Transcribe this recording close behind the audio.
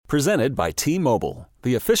Presented by T-Mobile,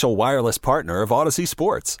 the official wireless partner of Odyssey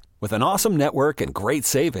Sports. With an awesome network and great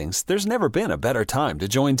savings, there's never been a better time to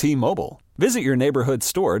join T-Mobile. Visit your neighborhood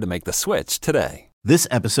store to make the switch today. This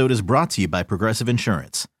episode is brought to you by Progressive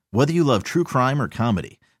Insurance. Whether you love true crime or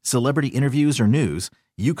comedy, celebrity interviews or news,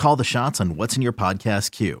 you call the shots on what's in your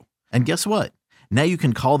podcast queue. And guess what? Now you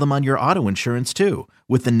can call them on your auto insurance too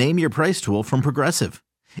with the Name Your Price tool from Progressive.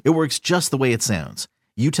 It works just the way it sounds.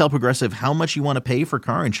 You tell Progressive how much you want to pay for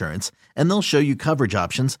car insurance, and they'll show you coverage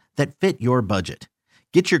options that fit your budget.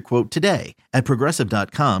 Get your quote today at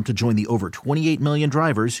Progressive.com to join the over 28 million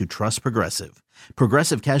drivers who trust Progressive.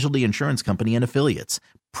 Progressive Casualty Insurance Company and Affiliates.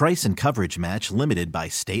 Price and coverage match limited by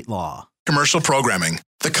state law. Commercial programming.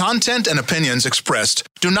 The content and opinions expressed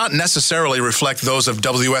do not necessarily reflect those of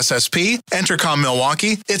WSSP, Entercom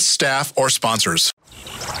Milwaukee, its staff, or sponsors.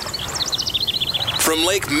 From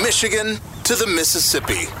Lake Michigan to the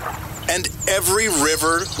Mississippi and every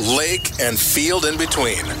river, lake, and field in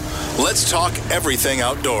between, let's talk everything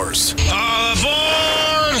outdoors. All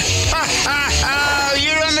aboard! Ha ha ha!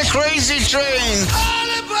 You're on the crazy train! All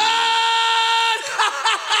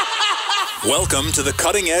aboard! Welcome to the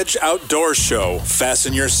Cutting Edge Outdoors Show.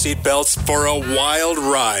 Fasten your seatbelts for a wild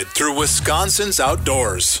ride through Wisconsin's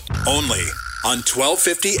outdoors. Only on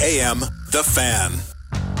 1250 AM, The Fan.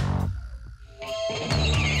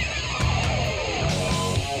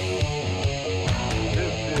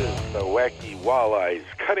 Wacky Walleyes,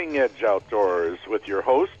 Cutting Edge Outdoors, with your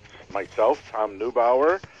hosts, myself, Tom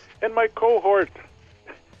Neubauer, and my cohort.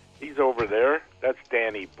 He's over there. That's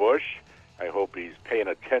Danny Bush. I hope he's paying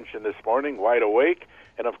attention this morning, wide awake.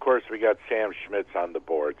 And, of course, we got Sam Schmitz on the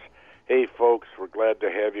boards. Hey, folks, we're glad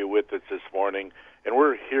to have you with us this morning. And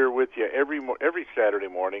we're here with you every Saturday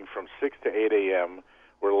morning from 6 to 8 a.m.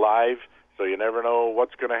 We're live, so you never know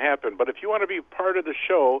what's going to happen. But if you want to be part of the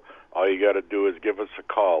show, all you got to do is give us a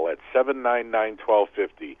call at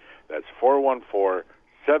 799-1250. That's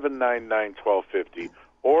 414-799-1250.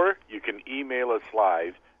 Or you can email us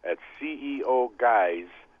live at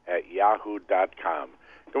ceoguys@yahoo.com.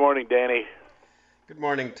 Good morning, Danny. Good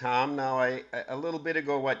morning, Tom. Now, a little bit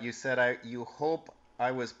ago, what you said, you hope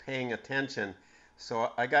I was paying attention.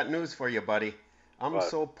 So I got news for you, buddy. I'm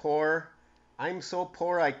so poor I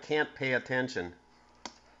can't pay attention.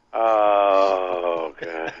 Oh,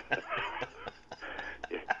 God.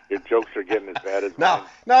 Your jokes are getting as bad as mine.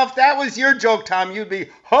 Now, if that was your joke, Tom, you'd be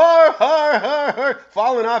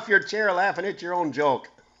falling off your chair laughing at your own joke.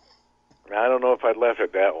 I don't know if I'd laugh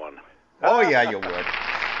at that one. Oh, yeah, you would.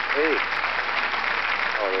 Hey.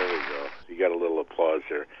 Oh, there we go. You got a little applause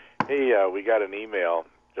there. Hey, we got an email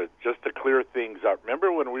just to clear things up.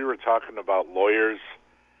 Remember when we were talking about lawyers?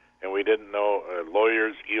 And we didn't know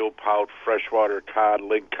lawyers, eel pout, freshwater cod,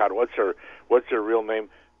 link cod. What's their real name?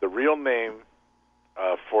 The real name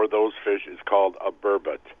for those fish is called a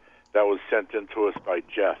burbot. That was sent in to us by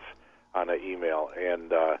Jeff on an email.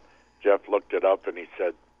 And Jeff looked it up, and he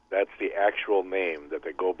said that's the actual name that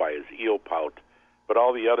they go by is eel pout. But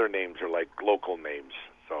all the other names are like local names.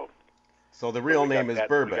 So the real name is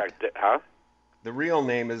burbot. Huh? The real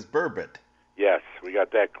name is burbot. Yes, we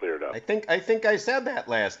got that cleared up. I think I said that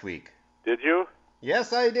last week. Did you?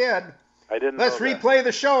 Yes, I did. I didn't Let's know that. replay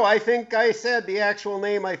the show. I think I said the actual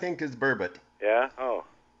name, I think, is burbot. Yeah? Oh.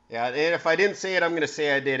 Yeah, and if I didn't say it, I'm going to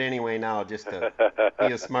say I did anyway now, just to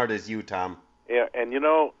be as smart as you, Tom. Yeah, and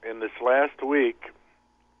in this last week,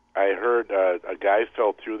 I heard a guy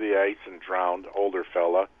fell through the ice and drowned, older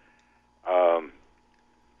fella. I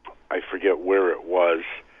forget where it was.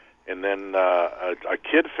 And then a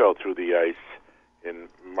kid fell through the ice in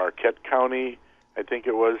Marquette County, I think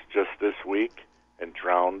it was, just this week, and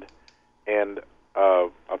drowned. And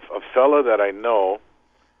a fella that I know,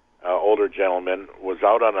 older gentleman, was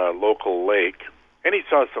out on a local lake, and he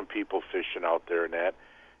saw some people fishing out there and that.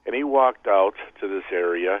 And he walked out to this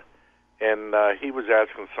area, and he was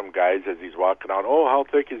asking some guys as he's walking out, oh, how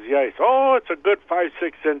thick is the ice? Oh, it's a good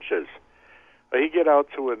 5-6 inches. He get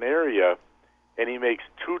out to an area, and he makes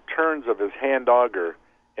 2 turns of his hand auger,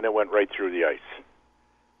 and it went right through the ice.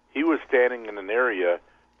 He was standing in an area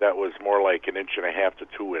that was more like 1.5 to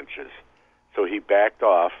 2 inches. So he backed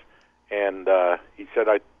off, and he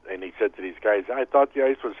said to these guys, I thought the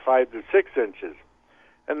ice was 5 to 6 inches.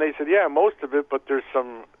 And they said, yeah, most of it, but there's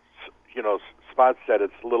some, spots that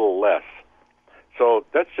it's a little less. So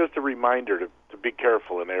that's just a reminder to be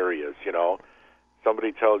careful in areas,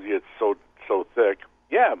 Somebody tells you it's so thick.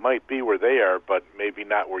 Yeah, it might be where they are, but maybe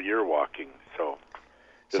not where you're walking. So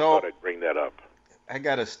thought I'd bring that up. I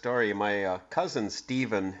got a story. My cousin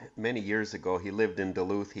Stephen, many years ago, he lived in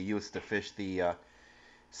Duluth. He used to fish the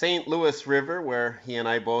St. Louis River, where he and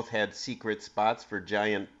I both had secret spots for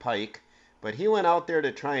giant pike. But he went out there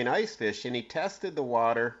to try and ice fish, and he tested the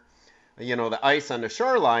water, the ice on the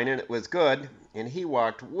shoreline, and it was good. And he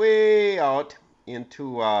walked way out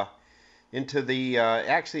into the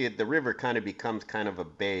actually the river kind of becomes kind of a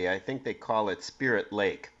bay. I think they call it Spirit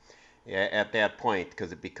Lake at that point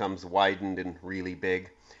because it becomes widened and really big.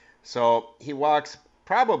 So he walks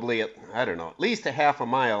probably, I don't know, at least a half a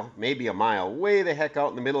mile, maybe a mile, way the heck out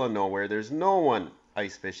in the middle of nowhere. There's no one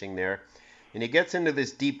ice fishing there. And he gets into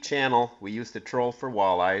this deep channel we used to troll for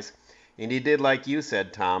walleyes. And he did like you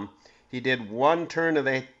said, Tom. He did one turn of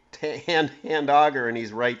the hand auger and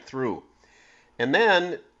he's right through. And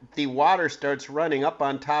then the water starts running up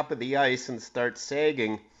on top of the ice and starts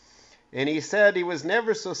sagging. And he said he was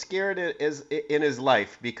never so scared as in his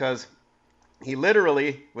life because he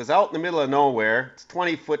literally was out in the middle of nowhere. It's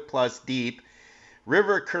 20 foot plus deep,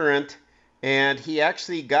 river current, and he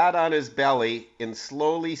actually got on his belly and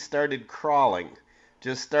slowly started crawling.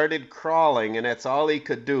 Just started crawling, and that's all he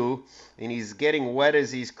could do. And he's getting wet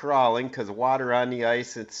as he's crawling because water on the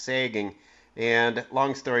ice, it's sagging. And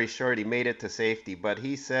long story short, he made it to safety. But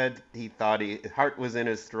he said he thought heart was in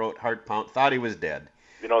his throat, heart pound, thought he was dead.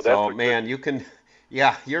 You can,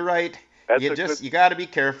 yeah, you're right. You got to be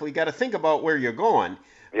careful. You got to think about where you're going.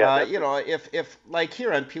 Yeah, if like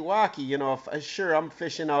here on Pewaukee, sure I'm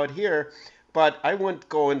fishing out here, but I wouldn't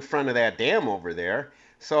go in front of that dam over there.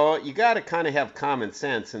 So you got to kind of have common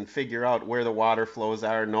sense and figure out where the water flows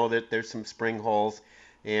are. Know that there's some spring holes,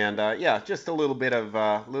 and just a little bit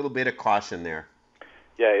of caution there.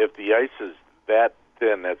 Yeah, if the ice is that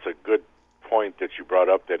thin, that's a good point that you brought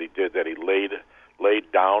up. That he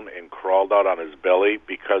laid down and crawled out on his belly,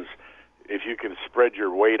 because if you can spread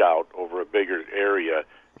your weight out over a bigger area,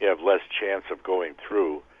 you have less chance of going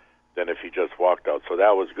through than if he just walked out. So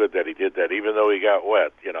that was good that he did that, even though he got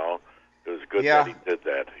wet, It was good that he did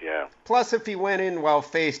that, yeah. Plus, if he went in while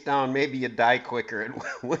face down, maybe you'd die quicker. It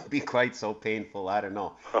wouldn't be quite so painful. I don't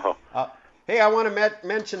know. Hey, I want to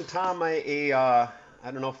mention, Tom, I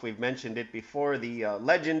don't know if we've mentioned it before, the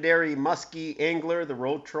legendary muskie angler, the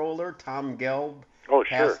road troller, Tom Gelb,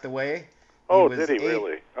 passed away. Did he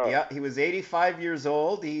really? Oh. Yeah, he was 85 years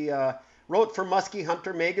old. He wrote for Muskie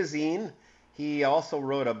Hunter magazine. He also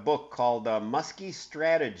wrote a book called Muskie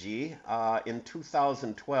Strategy in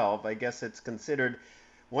 2012. I guess it's considered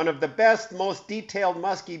one of the best, most detailed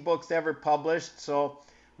muskie books ever published. So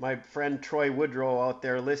my friend Troy Woodrow out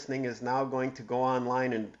there listening is now going to go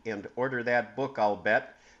online and order that book, I'll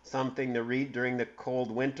bet. Something to read during the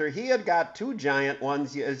cold winter. He had got two giant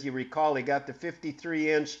ones, as you recall. He got the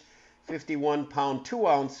 53-inch, 51-pound,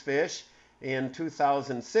 2-ounce fish in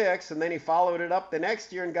 2006, and then he followed it up the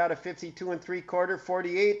next year and got a 52 3/4,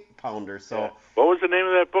 48-pounder. So, yeah. What was the name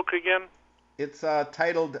of that book again? It's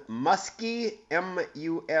titled Muskie,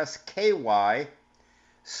 M-U-S-K-Y,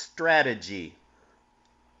 Strategy.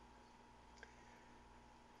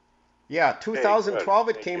 Yeah, 2012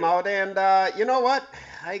 it came out, and you know what?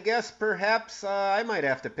 I guess perhaps I might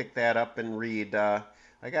have to pick that up and read.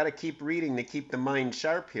 I got to keep reading to keep the mind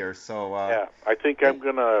sharp here. So yeah, I think I'm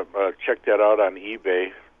gonna check that out on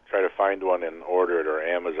eBay, try to find one and order it, or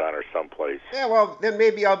Amazon or someplace. Yeah, well then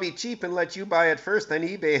maybe I'll be cheap and let you buy it first on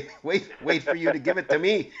eBay. Wait for you to give it to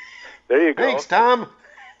me. There you go. Thanks, Tom.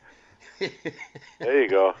 There you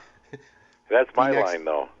go. That's my line,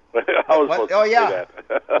 though. I was supposed to say that.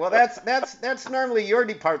 Well, that's normally your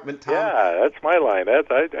department, Tom. Yeah, that's my line.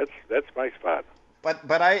 That's my spot.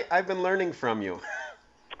 But I've been learning from you.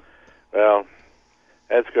 Well,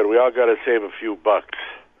 that's good. We all got to save a few bucks.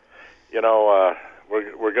 We're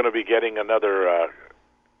going to be getting another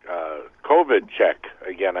COVID check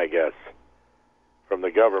again, I guess, from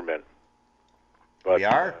the government. But, we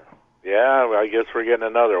are? Yeah, I guess we're getting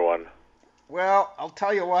another one. Well, I'll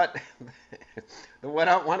tell you what. What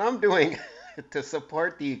I'm doing to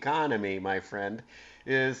support the economy, my friend,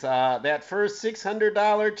 is that first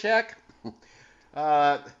 $600 check.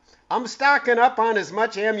 I'm stocking up on as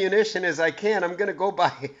much ammunition as I can. I'm going to go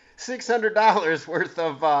buy $600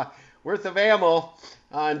 worth of ammo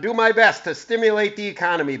and do my best to stimulate the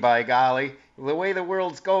economy, by golly. The way the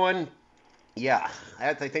world's going, yeah,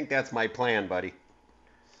 I think that's my plan, buddy.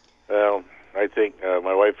 Well, I think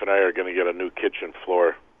my wife and I are going to get a new kitchen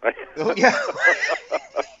floor. Oh, yeah.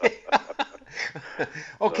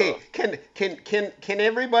 Okay, can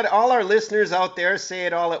everybody, all our listeners out there, say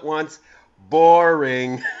it all at once?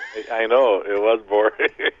 Boring. I know, it was boring.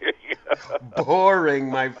 Boring,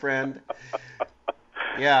 my friend.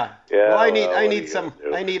 Yeah. Well,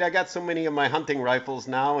 I got so many of my hunting rifles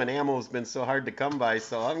now, and ammo's been so hard to come by,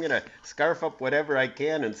 so I'm going to scarf up whatever I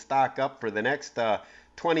can and stock up for the next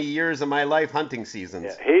 20 years of my life hunting seasons.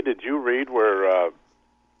 Yeah. Hey, did you read where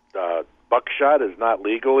buckshot is not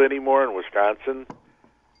legal anymore in Wisconsin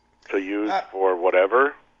to use for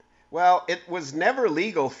whatever? Well, it was never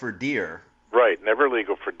legal for deer. Right, never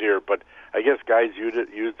legal for deer, but I guess guys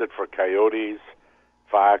used it for coyotes,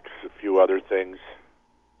 fox, a few other things.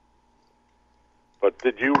 But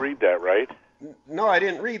did you read that, right? No, I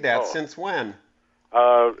didn't read that. Since when?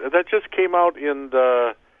 That just came out in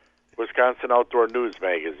the Wisconsin Outdoor News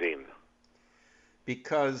magazine.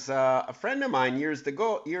 Because a friend of mine years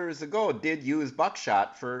ago did use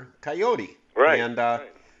buckshot for coyote. Right. And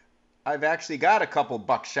I've actually got a couple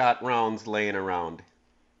buckshot rounds laying around.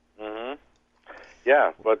 Mm-hmm.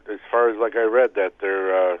 Yeah, but as far as like I read that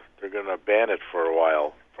they're going to ban it for a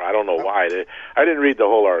while. I don't know why. I didn't read the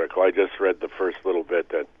whole article. I just read the first little bit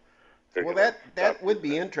that. Well, that would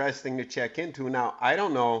be interesting to check into. Now, I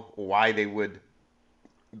don't know why they would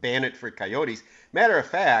ban it for coyotes. Matter of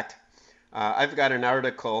fact, I've got an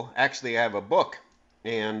article. Actually, I have a book,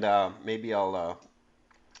 and maybe I'll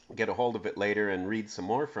get a hold of it later and read some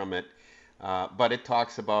more from it. But it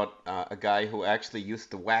talks about a guy who actually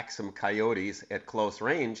used to whack some coyotes at close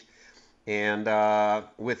range and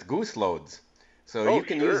with goose loads. So you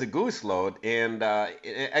can use a goose load, and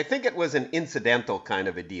I think it was an incidental kind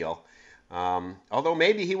of a deal. Although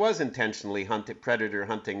maybe he was intentionally predator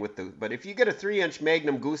hunting with but if you get a 3-inch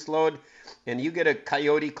Magnum goose load and you get a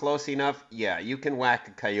coyote close enough, yeah, you can whack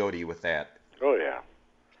a coyote with that. Oh yeah,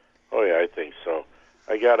 I think so.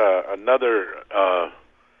 I got another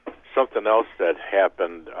something else that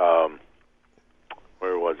happened.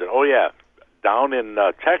 Where was it? Oh yeah, down in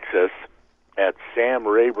Texas at Sam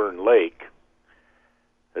Rayburn Lake.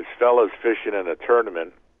 This fella's fishing in a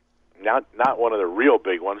tournament. Not one of the real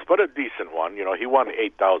big ones, but a decent one. You know, he won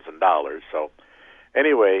 $8,000. So,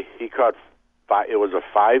 anyway, he caught it was a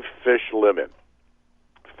 5-fish limit,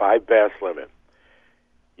 5 bass limit.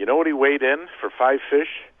 You know what he weighed in for 5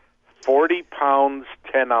 fish? 40 pounds,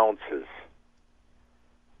 10 ounces.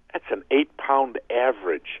 That's an 8-pound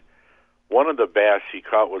average. One of the bass he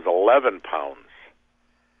caught was 11 pounds.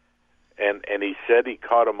 And he said he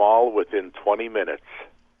caught them all within 20 minutes.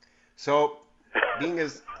 So, being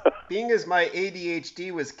as my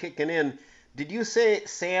ADHD was kicking in, did you say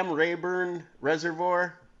Sam Rayburn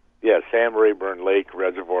Reservoir? Yeah, Sam Rayburn Lake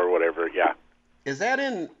Reservoir, whatever. Yeah. Is that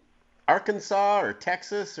in Arkansas or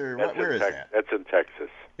Texas or where is that? That's in Texas.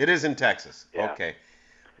 It is in Texas. Yeah. Okay.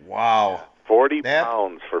 Wow. Yeah. 40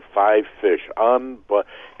 pounds for 5 fish.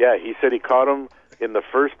 Yeah, he said he caught them in the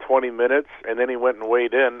first 20 minutes, and then he went and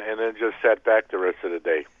weighed in, and then just sat back the rest of the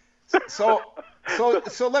day. So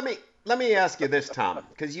let me ask you this, Tom,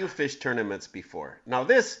 because you fished tournaments before. Now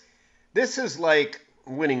this is like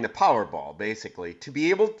winning the Powerball, basically, to be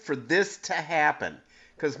able for this to happen.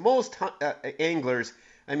 Because most anglers,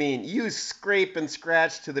 I mean, you scrape and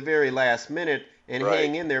scratch to the very last minute and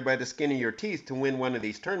hang in there by the skin of your teeth to win one of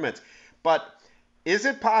these tournaments. But is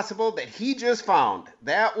it possible that he just found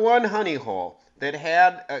that one honey hole that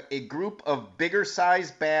had a group of bigger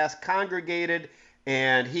sized bass congregated,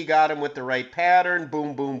 and he got them with the right pattern,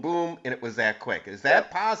 boom, boom, boom, and it was that quick? Is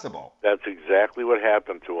that possible? That's exactly what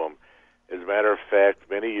happened to him. As a matter of fact,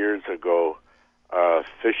 many years ago,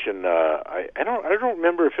 fishing, I don't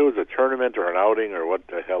remember if it was a tournament or an outing or what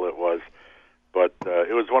the hell it was, but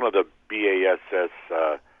it was one of the BASS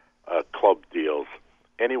club deals.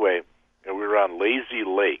 Anyway, we were on Lazy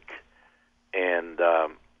Lake, and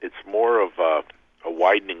it's more of a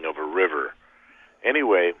widening of a river.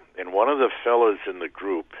 Anyway, and one of the fellas in the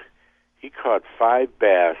group, he caught 5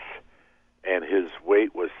 bass, and his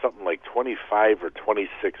weight was something like 25 or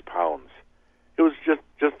 26 pounds. It was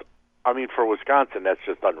just I mean, for Wisconsin, that's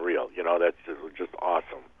just unreal. You know, that's just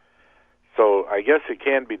awesome. So I guess it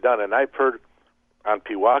can be done. And I've heard on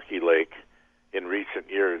Pewaukee Lake in recent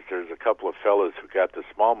years, there's a couple of fellas who got the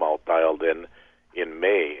smallmouth dialed in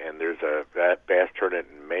May, and there's a bass tournament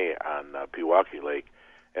in May on Pewaukee Lake.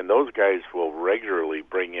 And those guys will regularly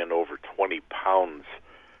bring in over 20 pounds.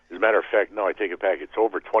 As a matter of fact, no, I take it back. It's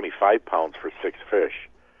over 25 pounds for 6 fish.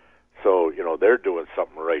 So, you know, they're doing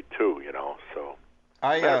something right, too, you know. So,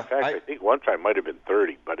 matter of fact, I think one time might have been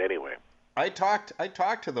 30, but anyway. I talked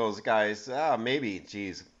to those guys,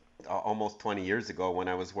 almost 20 years ago when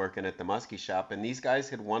I was working at the Muskie Shop, and these guys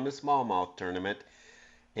had won the smallmouth tournament,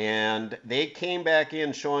 and they came back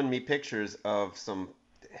in showing me pictures of some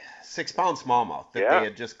 6-pound smallmouth that they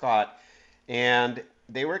had just caught, and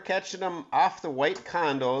they were catching them off the white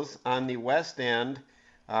condos on the west end,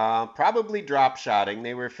 probably drop shotting.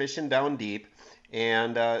 They were fishing down deep,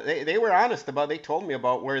 and they were honest they told me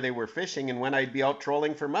about where they were fishing, and when I'd be out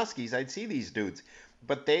trolling for muskies, I'd see these dudes.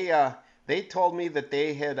 But they they told me that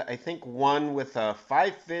they had, I think, one with a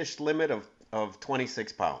 5-fish limit of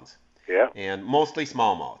 26 pounds. Yeah. And mostly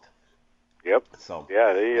smallmouth. Yep. So.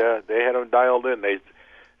 Yeah, they had them dialed in.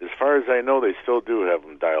 As far as I know, they still do have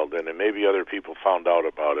them dialed in, and maybe other people found out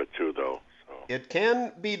about it too, though. So. It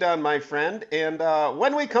can be done, my friend. And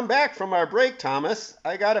when we come back from our break, Thomas,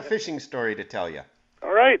 I got a fishing story to tell you.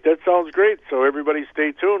 All right, that sounds great. So everybody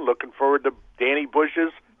stay tuned. Looking forward to Danny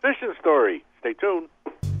Bush's fishing story. Stay tuned.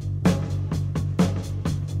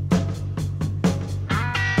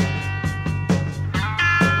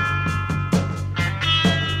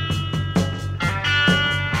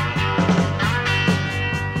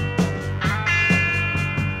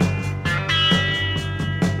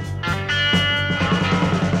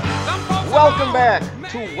 Welcome back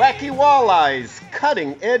to Wacky Walleye's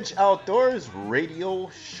Cutting Edge Outdoors radio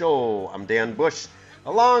show. I'm Dan Bush,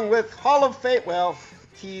 along with Hall of Fame, well,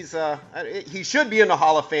 he should be in the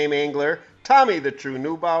Hall of Fame angler, Tommy the True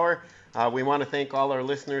Neubauer. We want to thank all our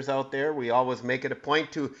listeners out there. We always make it a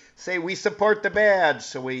point to say we support the badge.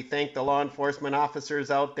 So we thank the law enforcement officers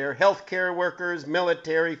out there, healthcare workers,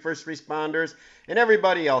 military, first responders, and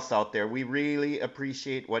everybody else out there. We really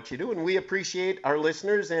appreciate what you do, and we appreciate our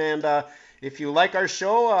listeners. And if you like our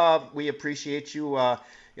show, we appreciate you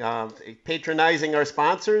patronizing our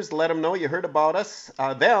sponsors. Let them know you heard about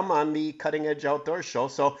them on the Cutting Edge Outdoors show.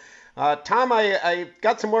 So, Tom, I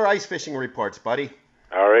got some more ice fishing reports, buddy.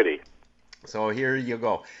 Alrighty. So here you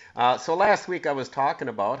go. So last week I was talking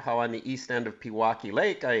about how on the east end of Pewaukee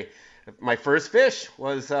Lake, my first fish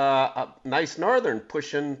was a nice northern,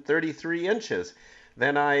 pushing 33 inches.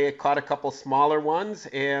 Then I caught a couple smaller ones,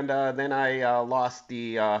 and then I lost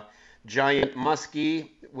the giant muskie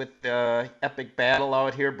with the epic battle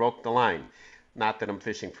out here, broke the line. Not that I'm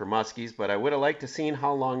fishing for muskies, but I would have liked to seen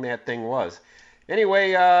how long that thing was.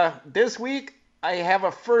 Anyway, this week I have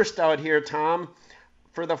a first out here, Tom.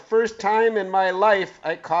 For the first time in my life,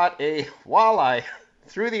 I caught a walleye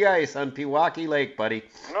through the ice on Pewaukee Lake, buddy.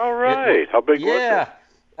 All right. How big was it?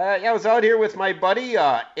 I was out here with my buddy,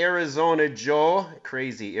 Arizona Joe,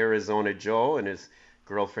 crazy Arizona Joe, and his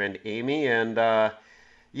girlfriend Amy. And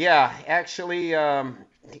actually,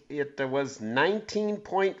 it was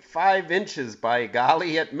 19.5 inches, by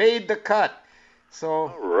golly. It made the cut. So,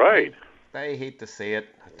 all right. I hate to say it.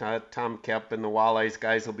 Tom Kep and the Walleyes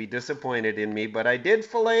guys will be disappointed in me, but I did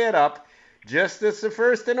fillet it up. Just as the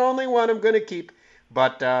first and only one I'm going to keep.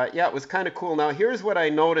 But, it was kind of cool. Now, here's what I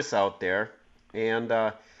notice out there. And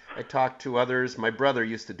I talked to others. My brother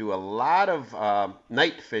used to do a lot of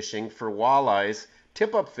night fishing for walleyes,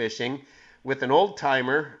 tip-up fishing, with an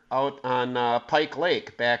old-timer out on Pike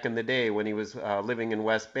Lake back in the day when he was living in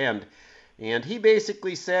West Bend. And he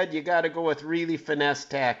basically said you got to go with really finesse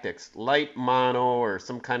tactics, light mono or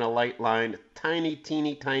some kind of light line, tiny,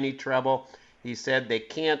 teeny, tiny treble. He said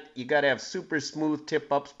you got to have super smooth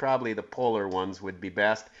tip-ups, probably the polar ones would be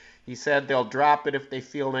best. He said they'll drop it if they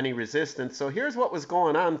feel any resistance. So here's what was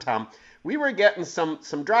going on, Tom. We were getting some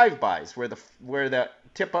drive-bys where the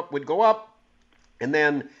tip-up would go up, and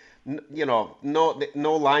then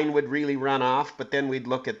no line would really run off, but then we'd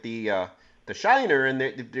look at the shiner and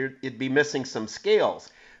it'd be missing some scales.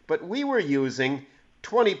 But we were using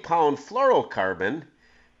 20-pound fluorocarbon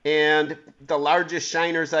and the largest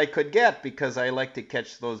shiners I could get because I like to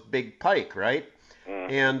catch those big pike, right?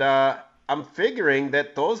 And I'm figuring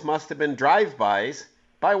that those must have been drive-bys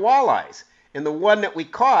by walleyes. And the one that we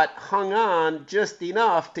caught hung on just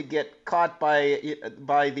enough to get caught by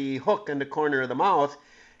the hook in the corner of the mouth.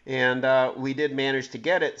 And we did manage to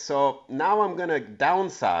get it. So now I'm going to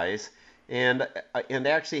downsize and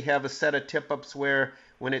actually have a set of tip-ups where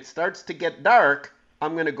when it starts to get dark,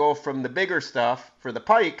 I'm going to go from the bigger stuff for the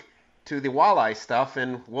pike to the walleye stuff,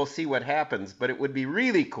 and we'll see what happens. But it would be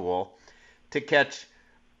really cool to catch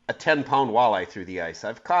a 10-pound walleye through the ice.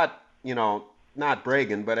 I've caught, not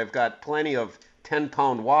bragging, but I've got plenty of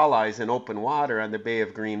 10-pound walleyes in open water on the Bay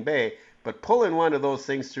of Green Bay. But pulling one of those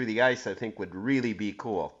things through the ice, I think, would really be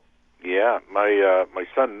cool. Yeah, my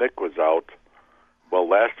son Nick was out. Well,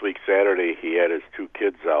 last week, Saturday, he had his 2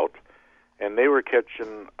 kids out, and they were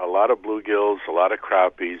catching a lot of bluegills, a lot of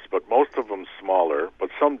crappies, but most of them smaller, but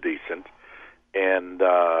some decent. And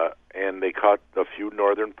they caught a few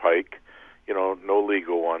northern pike, no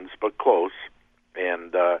legal ones, but close.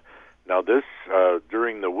 And now this,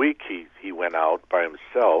 during the week, he went out by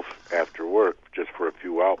himself after work just for a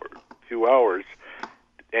few hours,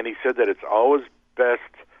 and he said that it's always best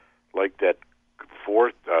like that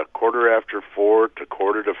quarter after 4 to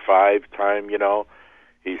quarter to 5 time,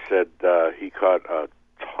 He said he caught a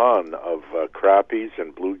ton of crappies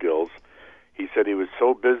and bluegills. he said he was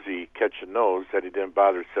so busy catching those that he didn't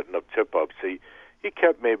bother setting up tip-ups. He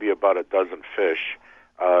kept maybe about a dozen fish.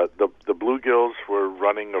 The bluegills were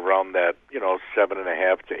running around that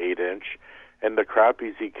 7.5 to 8 inch, and the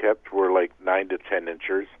crappies he kept were like 9 to 10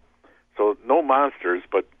 inchers. So no monsters,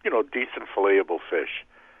 but decent filletable fish.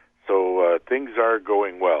 So things are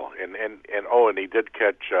going well. And he did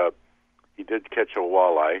catch a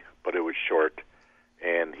walleye, but it was short,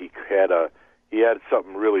 and he had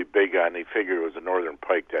something really big on. He figured it was a northern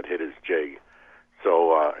pike that hit his jig,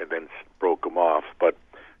 so and then broke him off. But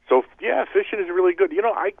so yeah, fishing is really good.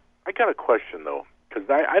 I got a question though, because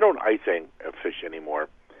I don't ice fish anymore,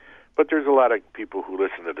 but there's a lot of people who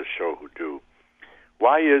listen to the show who do.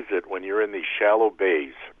 Why is it when you're in these shallow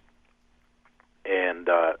bays and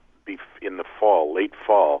in the fall, late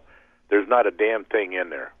fall, there's not a damn thing in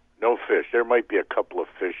there? No fish. There might be a couple of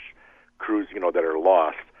fish crews, that are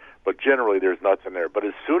lost, but generally there's nothing there. But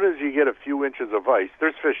as soon as you get a few inches of ice,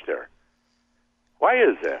 there's fish there. Why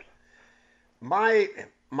is that?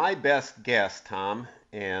 My best guess, Tom,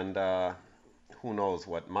 and who knows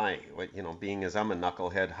what being as I'm a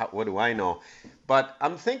knucklehead, what do I know? But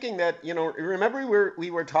I'm thinking that, remember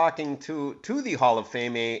we were talking to the Hall of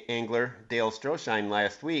Fame angler, Dale Stroshine,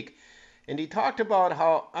 last week, and he talked about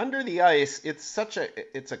how under the ice, it's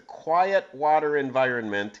a quiet water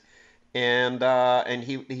environment, and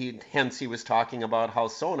he was talking about how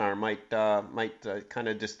sonar might kind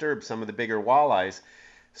of disturb some of the bigger walleyes.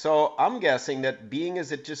 So I'm guessing that being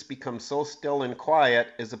as it just becomes so still and quiet,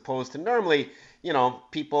 as opposed to normally,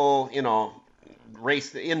 people,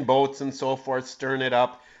 race in boats and so forth, stirring it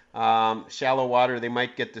up. Shallow water, they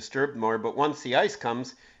might get disturbed more, but once the ice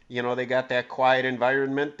comes, they got that quiet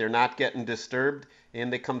environment. They're not getting disturbed,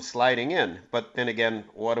 and they come sliding in. But then again,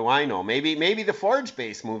 what do I know? Maybe the forage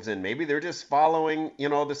base moves in. Maybe they're just following,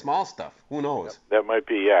 the small stuff. Who knows? That might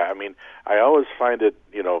be, yeah. I mean, I always find it,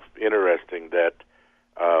 interesting that,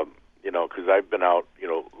 because I've been out,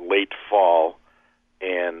 late fall,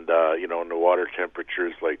 and, and the water temperature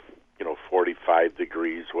is like, 45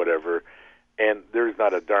 degrees, whatever, and there's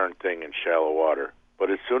not a darn thing in shallow water. But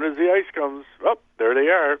as soon as the ice comes, there they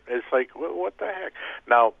are. It's like, what the heck?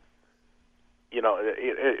 Now,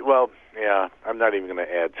 well, yeah, I'm not even going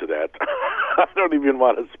to add to that. I don't even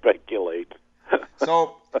want to speculate.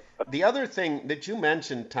 So the other thing that you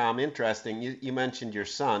mentioned, Tom, interesting, you mentioned your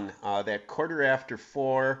son, that 4:45 to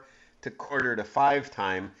 4:45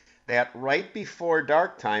 time, that right before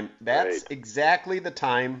dark time, that's right. Exactly the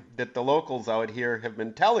time that the locals out here have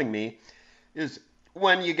been telling me is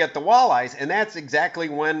when you get the walleyes, and that's exactly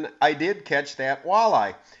when I did catch that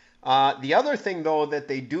walleye. The other thing, though, that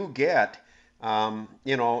they do get,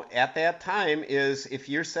 at that time is if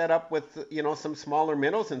you're set up with, some smaller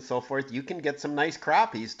minnows and so forth, you can get some nice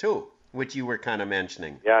crappies, too, which you were kind of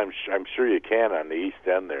mentioning. Yeah, I'm sure you can on the east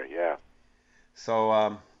end there, yeah.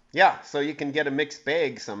 So, so you can get a mixed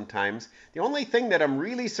bag sometimes. The only thing that I'm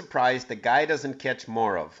really surprised the guy doesn't catch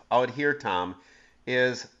more of out here, Tom,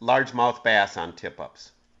 is largemouth bass on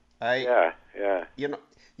tip-ups. Yeah.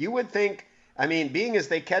 You would think, being as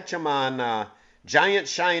they catch them on giant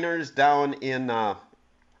shiners down in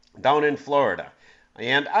Florida.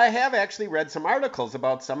 And I have actually read some articles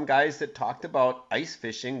about some guys that talked about ice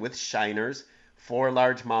fishing with shiners for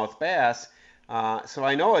largemouth bass. So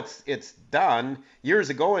I know it's done.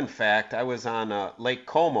 Years ago, in fact, I was on Lake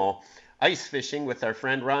Como ice fishing with our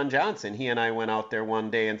friend Ron Johnson. He and I went out there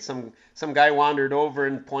one day, and some guy wandered over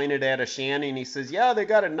and pointed at a shanty, and he says, yeah, they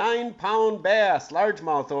got a 9-pound bass,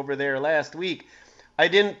 largemouth, over there last week. I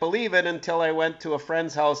didn't believe it until I went to a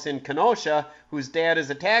friend's house in Kenosha, whose dad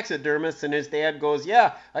is a taxidermist, and his dad goes,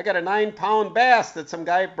 yeah, I got a 9-pound bass that some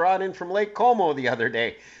guy brought in from Lake Como the other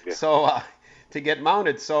day. Yeah. So to get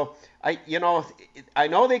mounted. So I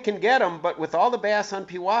know they can get them, but with all the bass on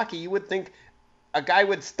Pewaukee, you would think a guy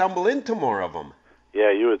would stumble into more of them.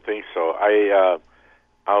 Yeah, you would think so.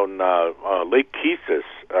 On Lake Keesis,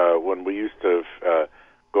 when we used to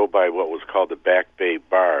go by what was called the Back Bay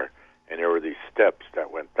Bar, and there were these steps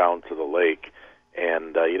that went down to the lake,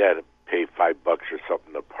 and you'd had to pay $5 or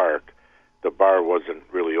something to park. The bar wasn't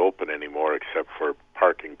really open anymore except for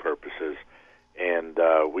parking purposes, and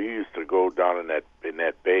we used to go down in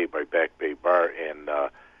that bay by Back Bay Bar, and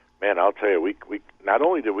man, I'll tell you, we not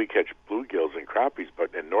only did we catch bluegills and crappies,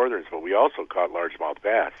 and northerns, but we also caught largemouth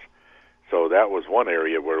bass. So that was one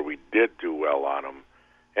area where we did do well on them.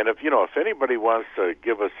 And if anybody wants to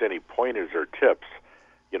give us any pointers or tips,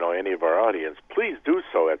 any of our audience, please do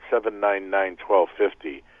so at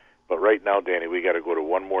 799-1250. But right now, Danny, we got to go to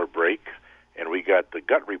one more break, and we got the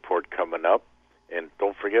gut report coming up, And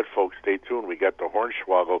don't forget, folks, stay tuned. We got the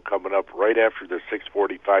Hornswoggle coming up right after the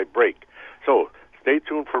 6:45 break. So stay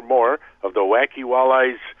tuned for more of the Wacky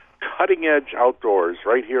Walleyes Cutting Edge Outdoors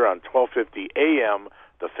right here on 1250 AM,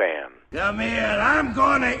 The Fan. Come here, I'm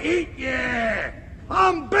gonna eat you.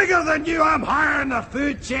 I'm bigger than you. I'm higher in the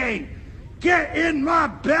food chain. Get in my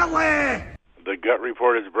belly. The Gut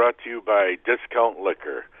Report is brought to you by Discount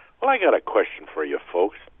Liquor. Well, I got a question for you,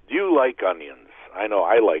 folks. Do you like onions? I know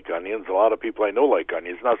I like onions. A lot of people I know like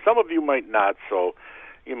onions. Now, some of you might not, so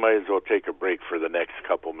you might as well take a break for the next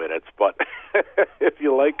couple minutes. But if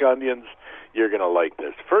you like onions, you're going to like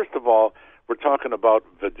this. First of all, we're talking about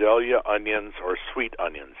Vidalia onions or sweet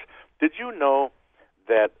onions. Did you know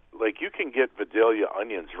that, like, you can get Vidalia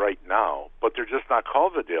onions right now, but they're just not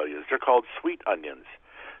called Vidalias. They're called sweet onions.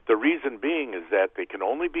 The reason being is that they can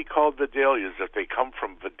only be called Vidalias if they come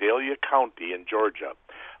from Vidalia County in Georgia.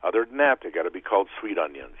 Other than that, they got to be called sweet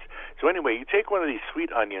onions. So anyway, you take one of these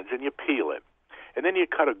sweet onions and you peel it, and then you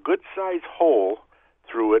cut a good-sized hole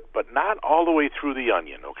through it, but not all the way through the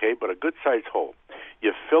onion, okay, but a good-sized hole.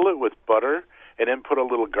 You fill it with butter and then put a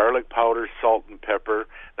little garlic powder, salt, and pepper.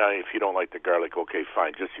 Now, if you don't like the garlic, okay,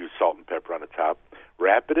 fine, just use salt and pepper on the top.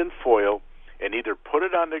 Wrap it in foil and either put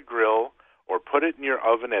it on the grill or put it in your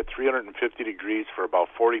oven at 350 degrees for about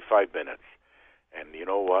 45 minutes. And you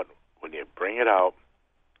know what? When you bring it out,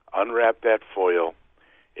 unwrap that foil.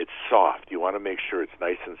 It's soft. You want to make sure it's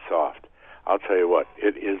nice and soft. I'll tell you what,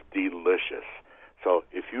 it is delicious. So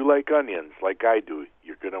if you like onions like I do,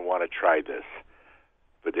 you're going to want to try this.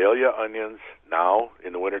 Vidalia onions, now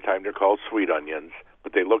in the wintertime they're called sweet onions,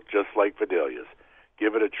 but they look just like Vidalias.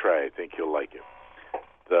 Give it a try. I think you'll like it.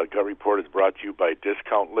 The Gut Report is brought to you by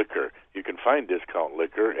Discount Liquor. You can find Discount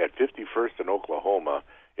Liquor at 51st in Oklahoma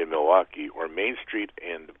in Milwaukee or Main Street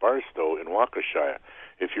in Barstow in Waukesha.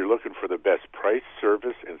 If you're looking for the best price,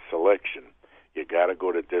 service, and selection, you got to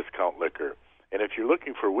go to Discount Liquor. And if you're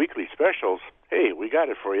looking for weekly specials, hey, we got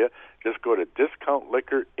it for you. Just go to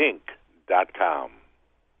discountliquorinc.com.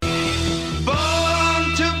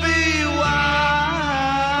 Born to be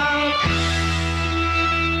wild.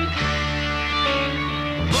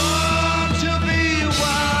 Born to be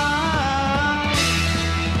wild.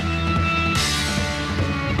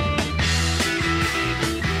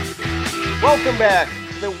 Welcome back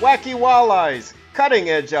to the Wacky Walleyes Cutting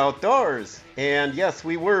Edge Outdoors. And yes,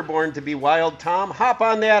 we were born to be wild, Tom. Hop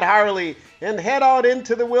on that Harley and head out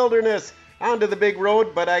into the wilderness onto the big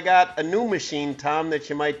road. But I got a new machine, Tom, that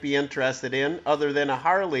you might be interested in, other than a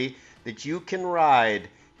Harley that you can ride.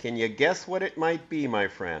 Can you guess what it might be, my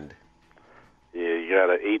friend? Yeah, you got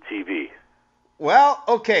an ATV. Well,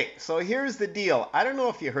 okay, so here's the deal. I don't know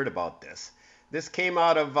if you heard about this. This came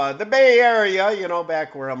out of the Bay Area, you know,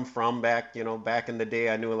 back where I'm from, back in the day.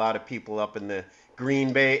 I knew a lot of people up in the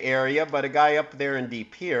Green Bay area, but a guy up there in De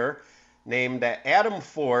Pere named Adam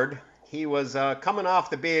Ford, he was coming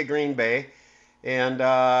off the Bay of Green Bay, and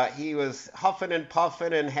he was huffing and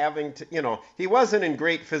puffing and having to, he wasn't in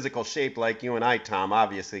great physical shape like you and I, Tom,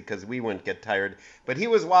 obviously, because we wouldn't get tired, but he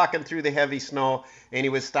was walking through the heavy snow, and he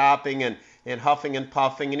was stopping and huffing and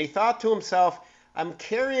puffing, and he thought to himself, I'm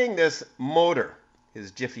carrying this motor,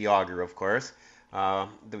 his Jiffy auger, of course,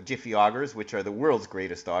 the Jiffy augers, which are the world's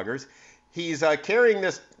greatest augers. He's carrying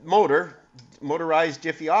this motorized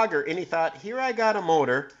Jiffy auger, and he thought, here I got a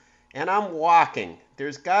motor, and I'm walking.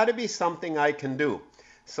 There's got to be something I can do.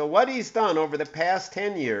 So what he's done over the past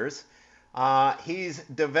 10 years, he's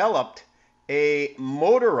developed a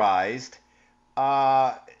motorized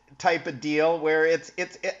type of deal where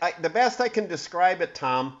the best I can describe it,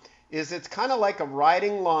 Tom, is it's kind of like a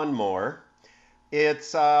riding lawnmower.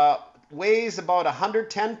 It's weighs about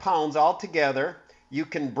 110 pounds altogether. You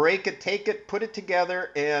can break it, take it, put it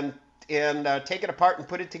together, and take it apart and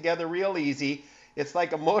put it together real easy. It's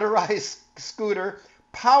like a motorized scooter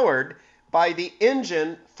powered by the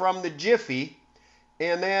engine from the Jiffy,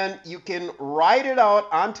 and then you can ride it out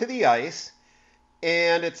onto the ice,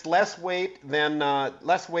 and it's less weight than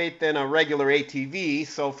a regular ATV.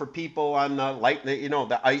 So for people on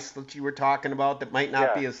the ice that you were talking about that might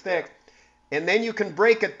not be as thick, and then you can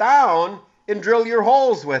break it down and drill your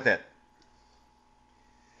holes with it.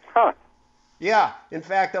 Huh. Yeah. In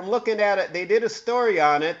fact, I'm looking at it. They did a story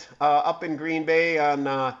on it up in Green Bay on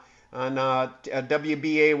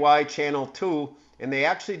WBAY Channel 2, and they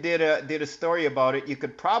actually did a story about it. You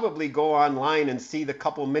could probably go online and see the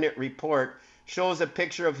couple-minute report. Shows a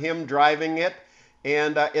picture of him driving it,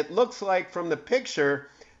 and it looks like from the picture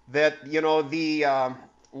that the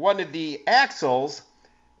one of the axles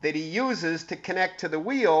that he uses to connect to the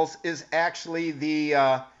wheels is actually the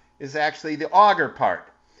auger part.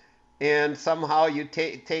 and somehow you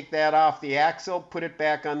take that off the axle, put it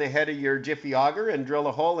back on the head of your Jiffy auger, and drill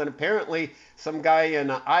a hole. And apparently some guy in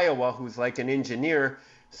Iowa who's like an engineer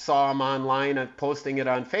saw him online and posting it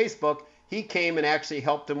on Facebook. He came and actually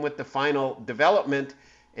helped him with the final development,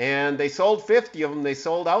 and they sold 50 of them. They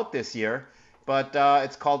sold out this year, but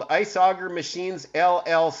it's called Ice Auger Machines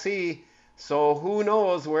LLC. So who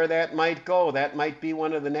knows where that might go? That might be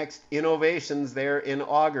one of the next innovations there in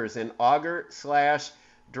augers, an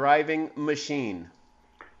auger/driving machine.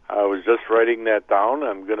 I was just writing that down.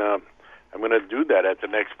 I'm gonna do that at the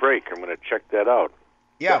next break. I'm gonna check that out.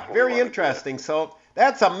 Yeah, Definitely very interesting. So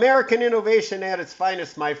that's American innovation at its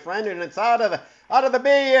finest, my friend, and it's out of the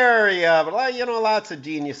Bay Area. But lots of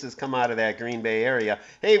geniuses come out of that Green Bay area.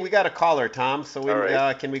 Hey, we got a caller, Tom. So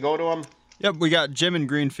can we go to him? Yep, we got Jim in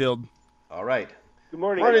Greenfield. All right. Good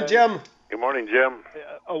morning. Morning, Jim. Good morning, Jim.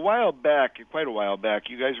 Quite a while back,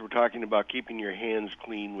 you guys were talking about keeping your hands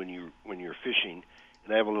clean when you're fishing,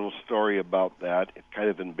 and I have a little story about that. It's kind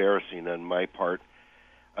of embarrassing on my part.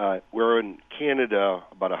 We're in Canada,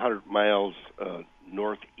 about 100 miles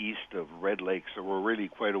northeast of Red Lake, so we're really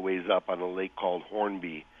quite a ways up on a lake called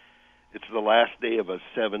Hornby. It's the last day of a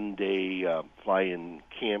 7-day fly-in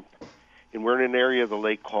camp. And we're in an area of the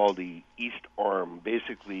lake called the East Arm,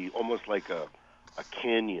 basically almost like a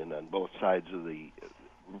canyon on both sides of the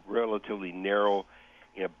relatively narrow,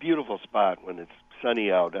 beautiful spot. When it's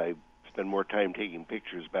sunny out, I spend more time taking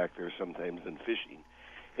pictures back there sometimes than fishing.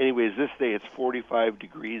 Anyways, this day it's 45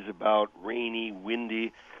 degrees about, rainy,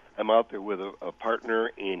 windy. I'm out there with a partner,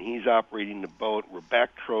 and he's operating the boat. We're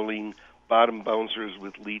back trolling bottom bouncers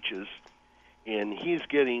with leeches, and he's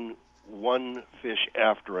getting one fish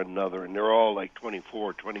after another, and they're all like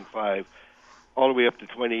 24, 25, all the way up to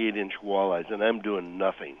 28-inch walleyes, and I'm doing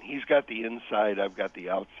nothing. He's got the inside, I've got the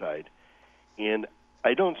outside. And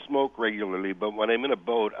I don't smoke regularly, but when I'm in a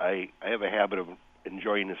boat, I have a habit of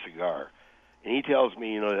enjoying a cigar. And he tells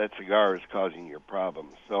me, that cigar is causing your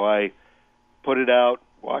problems. So I put it out,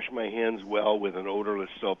 wash my hands well with an odorless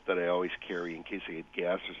soap that I always carry in case I get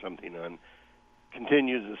gas or something on.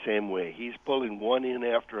 Continues the same way. He's pulling one in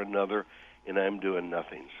after another, and I'm doing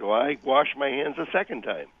nothing. So I wash my hands a second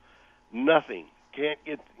time. Nothing. Can't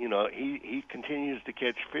get, he continues to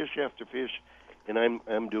catch fish after fish, and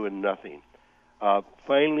I'm doing nothing.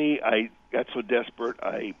 Finally, I got so desperate,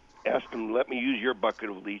 I asked him, let me use your bucket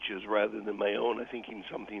of leeches rather than my own. I think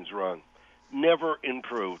something's wrong. Never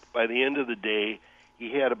improved. By the end of the day,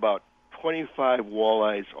 he had about 25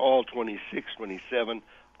 walleyes, all 26, 27,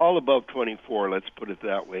 all above 24, let's put it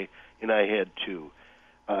that way, and I had 2.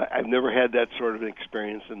 I've never had that sort of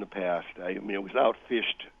experience in the past. I was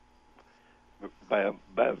outfished by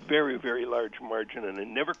a very, very large margin, and I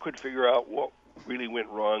never could figure out what really went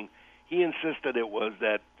wrong. He insisted it was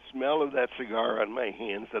that smell of that cigar on my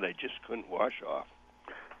hands that I just couldn't wash off.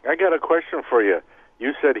 I got a question for you.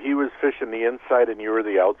 You said he was fishing the inside and you were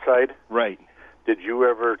the outside? Right. Did you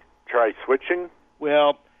ever try switching?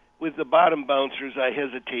 Well, with the bottom bouncers, I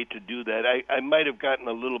hesitate to do that. I might have gotten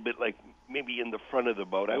a little bit like maybe in the front of the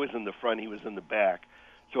boat. I was in the front, he was in the back.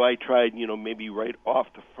 So I tried, maybe right off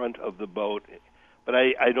the front of the boat. But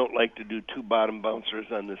I don't like to do 2 bottom bouncers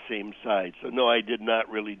on the same side. So, no, I did not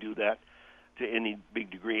really do that to any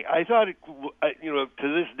big degree. I thought, to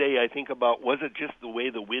this day, I think about, was it just the way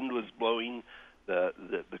the wind was blowing,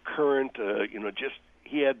 the current, just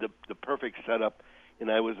he had the perfect setup,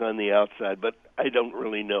 and I was on the outside. But I don't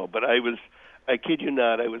really know. But I kid you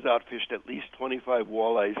not, I was outfished at least 25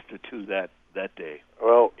 walleyes to 2 that day.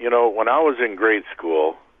 Well, when I was in grade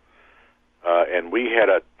school, and we had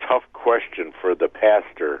a tough question for the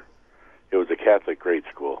pastor. It was a Catholic grade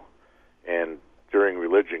school. And during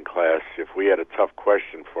religion class, if we had a tough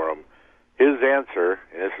question for him, his answer,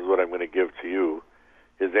 and this is what I'm going to give to you,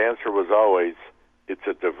 his answer was always, it's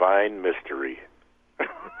a divine mystery.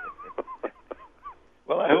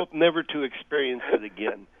 Well, I hope never to experience it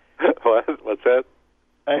again. What's that?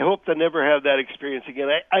 I hope to never have that experience again.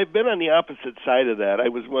 I've been on the opposite side of that. I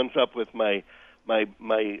was once up with my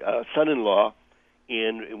son-in-law,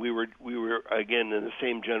 and we were again in the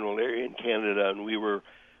same general area in Canada, and we were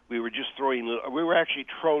just we were actually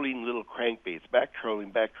trolling little crankbaits, back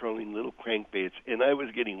trolling little crankbaits, and I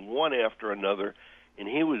was getting one after another, and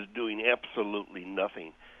he was doing absolutely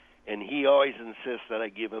nothing. And he always insists that I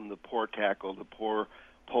give him the poor tackle, the poor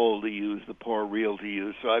pole to use, the poor reel to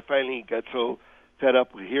use. So I finally got so fed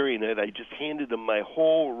up with hearing it, I just handed him my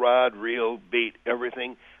whole rod, reel, bait,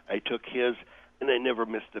 everything. I took his, and I never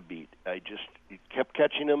missed a beat. I just kept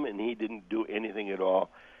catching him, and he didn't do anything at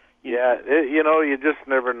all. Yeah, you just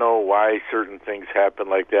never know why certain things happen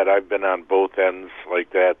like that. I've been on both ends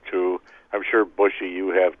like that, too. I'm sure, Bushy, you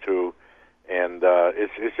have, too. And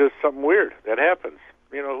it's just something weird that happens.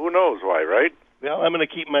 Who knows why, right? Well, I'm going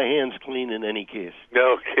to keep my hands clean in any case.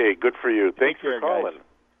 Okay, good for you. Thanks for calling. Guys.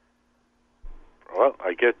 Well,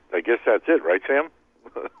 I guess that's it, right, Sam?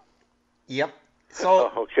 Yep.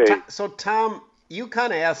 So, okay. So Tom, you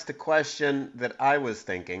kind of asked the question that I was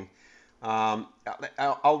thinking.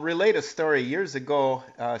 I'll relate a story. Years ago,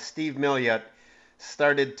 Steve Milliot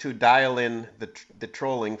started to dial in the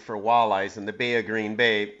trolling for walleyes in the Bay of Green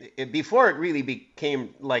Bay before it really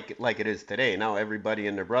became like it is today. Now everybody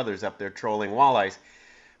and their brothers up there trolling walleyes.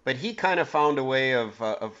 But he kind of found a way of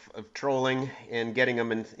trolling and getting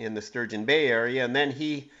them in the Sturgeon Bay area, and then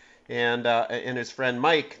he and his friend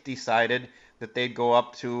Mike decided that they'd go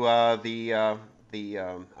up to the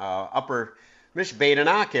upper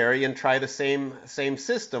Mish-Badenoch area and try the same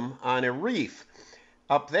system on a reef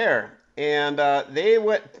up there. And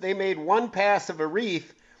they made one pass of a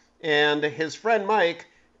reef, and his friend Mike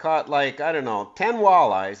caught 10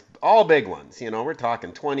 walleyes, all big ones. We're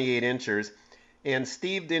talking 28 inchers. And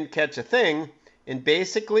Steve didn't catch a thing, and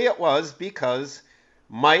basically it was because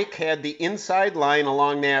Mike had the inside line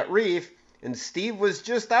along that reef, and Steve was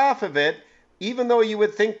just off of it, even though you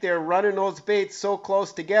would think they're running those baits so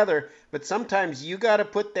close together. But sometimes you got to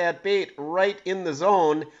put that bait right in the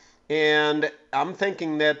zone, and I'm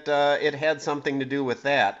thinking that it had something to do with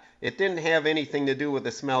that. It didn't have anything to do with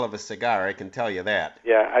the smell of a cigar, I can tell you that.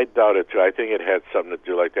 Yeah, I doubt it, too. I think it had something to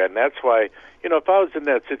do like that. And that's why, if I was in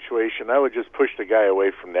that situation, I would just push the guy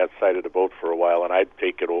away from that side of the boat for a while, and I'd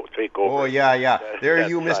take over. Oh, yeah. There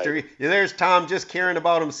you, Mr. There's Tom just caring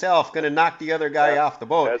about himself, going to knock the other guy off the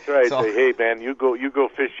boat. That's right. So, say, hey, man, you go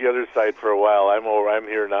fish the other side for a while. I'm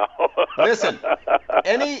here now. Listen,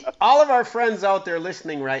 all of our friends out there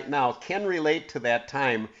listening right now can relate to that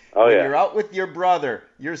time. When you're out with your brother,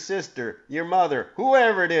 your sister, your mother,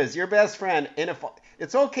 whoever it is, your best friend, and if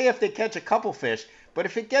it's okay if they catch a couple fish, but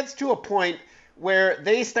if it gets to a point where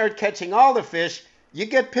they start catching all the fish, you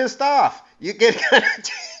get pissed off. You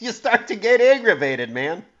start to get aggravated,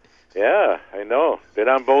 man. Yeah, I know. Been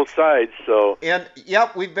on both sides, so. And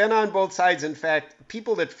yep, we've been on both sides. In fact,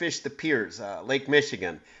 people that fish the piers, Lake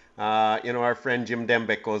Michigan. Our friend Jim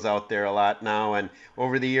Dembick goes out there a lot now, and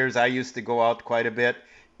over the years I used to go out quite a bit.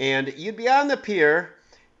 And you'd be on the pier,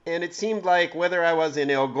 and it seemed like whether I was in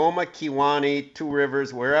Algoma, Kewaunee, Two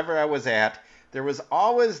Rivers, wherever I was at, there was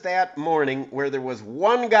always that morning where there was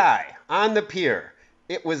one guy on the pier.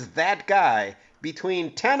 It was that guy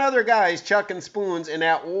between 10 other guys chucking spoons, and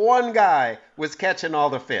that one guy was catching all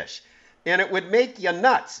the fish. And it would make you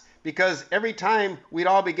nuts, because every time we'd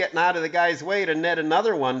all be getting out of the guy's way to net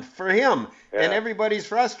another one for him, and everybody's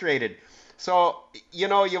frustrated. So,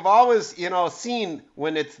 you've always, seen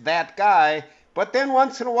when it's that guy. But then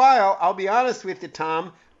once in a while, I'll be honest with you,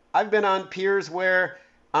 Tom, I've been on piers where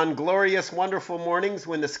on glorious, wonderful mornings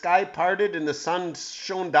when the sky parted and the sun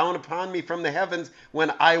shone down upon me from the heavens,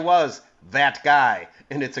 when I was that guy.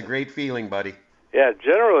 And it's a great feeling, buddy. Yeah,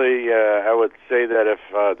 generally, I would say that if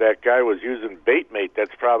that guy was using bait mate,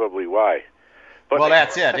 that's probably why. Well,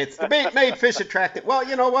 that's it. It's the bait mate fish attractant. Well,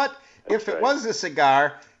 you know what? If it was a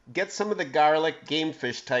cigar, get some of the garlic game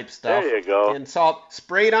fish type stuff. There you go. And salt.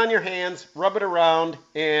 Spray it on your hands, rub it around,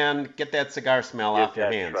 and get that cigar smell off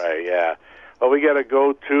your hands. That's right, yeah. Well, we got to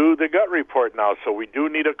go to the gut report now, so we do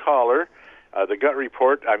need a caller. The gut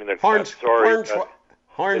report, Hornswoggle,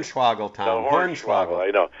 Tom. Hornswoggle,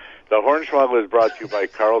 I know. The Hornswoggle is brought to you by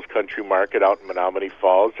Carl's Country Market out in Menominee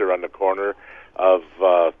Falls. They're on the corner of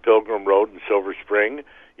Pilgrim Road and Silver Spring.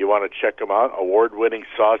 You want to check them out. Award-winning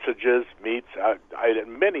sausages, meats,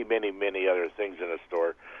 many, many, many other things in the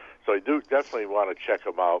store. So you do definitely want to check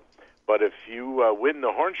them out. But if you win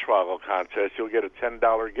the Hornswoggle contest, you'll get a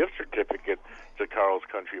 $10 gift certificate to Carl's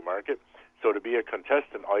Country Market. So to be a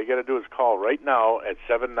contestant, all you got to do is call right now at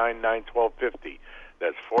 799-1250.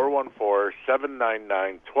 That's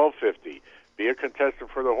 414-799-1250. Be a contestant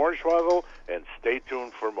for the Hornswoggle, and stay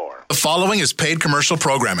tuned for more. The following is paid commercial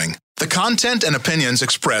programming. The content and opinions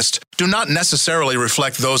expressed do not necessarily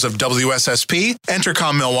reflect those of WSSP,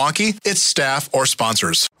 Entercom Milwaukee, its staff, or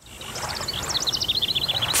sponsors.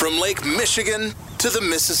 From Lake Michigan to the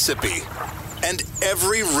Mississippi, and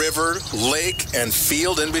every river, lake, and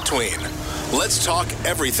field in between, let's talk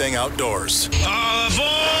everything outdoors. All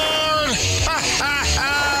aboard! Ha ha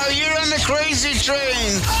ha! You're on the crazy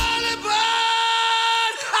train! All aboard!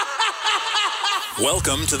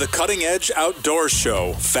 Welcome to the Cutting Edge Outdoors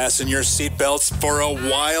Show. Fasten your seatbelts for a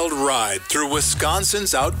wild ride through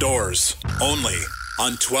Wisconsin's outdoors. Only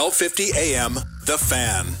on 1250 AM, The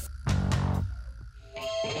Fan.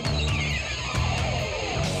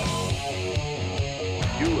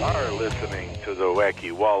 are listening to the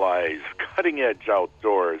Wacky Walleyes Cutting Edge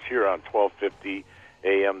Outdoors here on 1250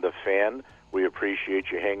 AM The Fan. We appreciate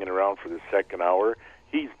you hanging around for the second hour.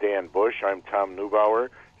 He's Dan Bush. I'm Tom Neubauer.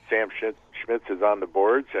 Sam Schmitz is on the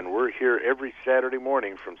boards, and we're here every Saturday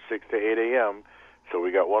morning from 6 to 8 a.m., so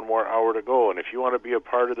we got one more hour to go. And if you want to be a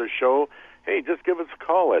part of the show, hey, just give us a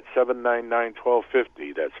call at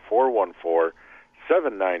 799-1250. That's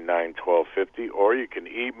 414-799-1250, or you can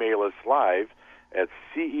email us live at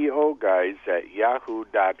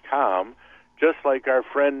ceoguys@yahoo.com, just like our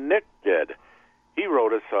friend Nick did. He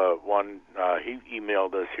wrote us he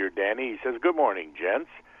emailed us here, Danny. He says, "Good morning, gents.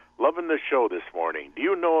 Loving the show this morning. Do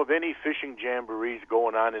you know of any fishing jamborees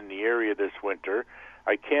going on in the area this winter?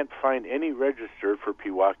 I can't find any registered for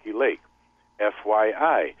Pewaukee Lake.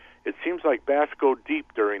 FYI, it seems like bass go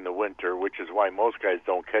deep during the winter, which is why most guys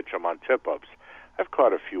don't catch them on tip-ups. I've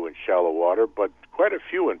caught a few in shallow water, but quite a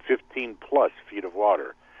few in 15-plus feet of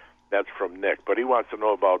water." That's from Nick. But he wants to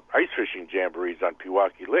know about ice fishing jamborees on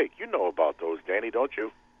Pewaukee Lake. You know about those, Danny, don't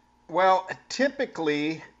you? Well,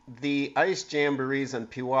 typically the ice jamborees on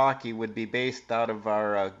Pewaukee would be based out of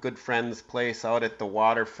our good friend's place out at the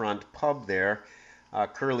waterfront pub there,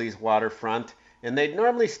 Curly's Waterfront. And they'd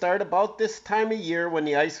normally start about this time of year when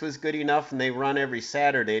the ice was good enough, and they run every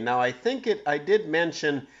Saturday. Now, I did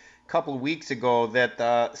mention a couple of weeks ago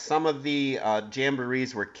that some of the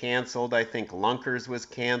jamborees were canceled. I think Lunkers was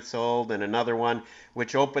canceled, and another one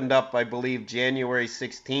which opened up, I believe, January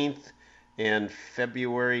 16th and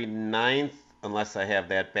February 9th, unless I have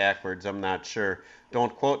that backwards, I'm not sure.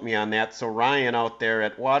 Don't quote me on that. So Ryan out there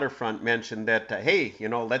at Waterfront mentioned that, hey,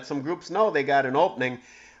 let some groups know they got an opening.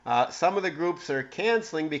 Some of the groups are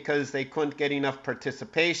canceling because they couldn't get enough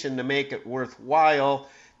participation to make it worthwhile,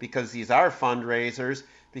 because these are fundraisers,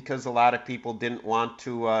 because a lot of people didn't want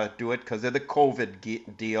to do it because of the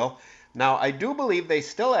COVID deal. Now, I do believe they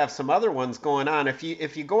still have some other ones going on. If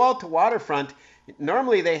you go out to Waterfront,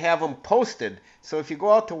 normally they have them posted. So if you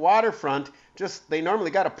go out to Waterfront, they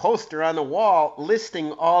normally got a poster on the wall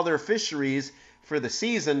listing all their fisheries for the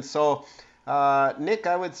season. So Nick,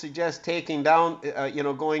 I would suggest going down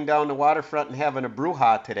to Waterfront and having a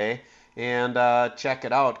Bruja today and check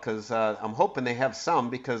it out, because I'm hoping they have some,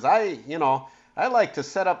 because I like to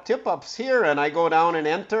set up tip-ups here, and I go down and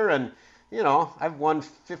enter, and I've won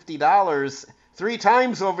 $50 3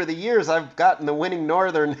 times over the years. I've gotten the winning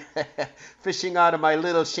northern fishing out of my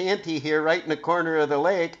little shanty here right in the corner of the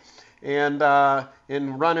lake, and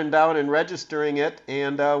running down and registering it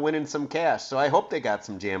and winning some cash. So I hope they got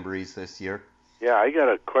some jamborees this year. Yeah, I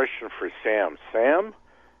got a question for Sam. Sam,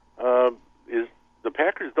 the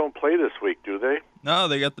Packers don't play this week, do they? No,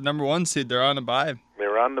 they got the number 1 seed. They're on a bye.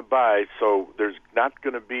 They're on the bye, so there's not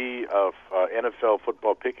going to be a NFL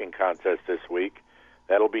football picking contest this week.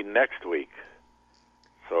 That'll be next week.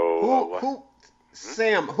 So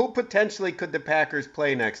Sam, who potentially could the Packers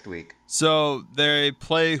play next week? So they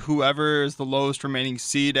play whoever is the lowest remaining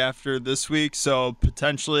seed after this week. So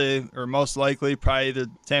potentially, or most likely, probably the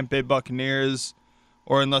Tampa Bay Buccaneers,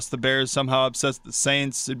 or unless the Bears somehow upsets the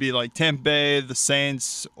Saints, it'd be like Tampa Bay, the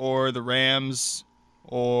Saints, or the Rams,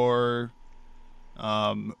 or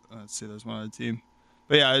let's see, there's one other team.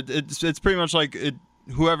 But yeah, it's pretty much like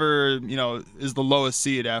whoever is the lowest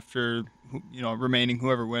seed after remaining,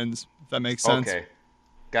 whoever wins. If that makes sense. Okay,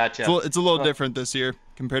 gotcha. It's a little different this year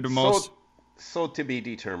compared to most. So to be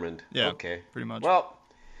determined. Yeah. Okay. Pretty much. Well,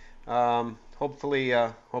 hopefully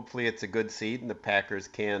it's a good seed and the Packers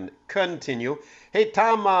can continue. Hey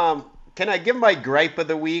Tom, can I give my gripe of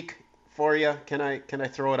the week for you? Can I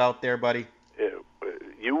throw it out there, buddy?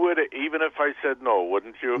 You would, even if I said no,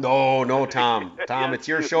 wouldn't you? No, Tom. Tom, it's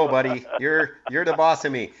your show, buddy. You're the boss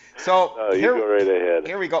of me. So you go right ahead.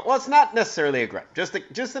 Here we go. Well, it's not necessarily a gripe,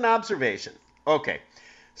 just an observation. Okay.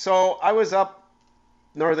 So I was up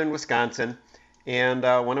northern Wisconsin, and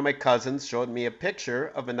one of my cousins showed me a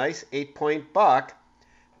picture of a nice 8-point buck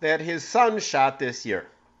that his son shot this year.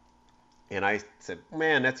 And I said,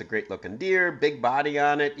 man, that's a great looking deer, big body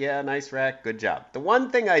on it. Yeah, nice rack, good job. The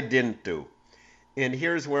one thing I didn't do, and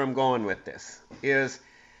here's where I'm going with this, is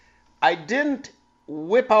I didn't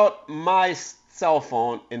whip out my cell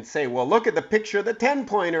phone and say, well, look at the picture of the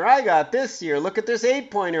 10-pointer I got this year. Look at this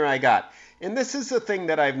 8-pointer I got. And this is the thing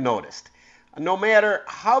that I've noticed. No matter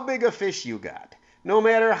how big a fish you got, no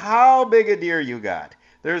matter how big a deer you got,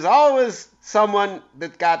 there's always someone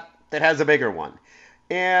that has a bigger one.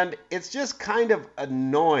 And it's just kind of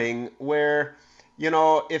annoying where,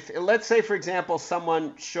 if, let's say, for example,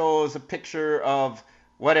 someone shows a picture of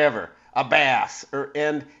whatever, a bass,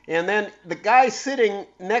 and then the guy sitting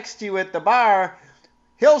next to you at the bar,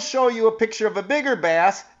 he'll show you a picture of a bigger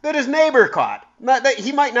bass that his neighbor caught.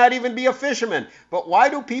 He might not even be a fisherman. But why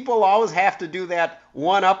do people always have to do that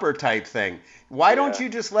one-upper type thing? Why don't you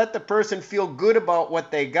just let the person feel good about what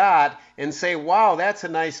they got and say, wow, that's a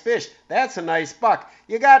nice fish. That's a nice buck.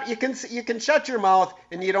 You can shut your mouth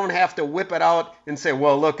and you don't have to whip it out and say,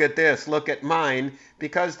 well, look at this, look at mine,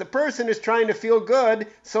 because the person is trying to feel good.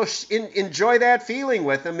 So enjoy that feeling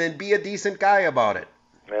with them and be a decent guy about it.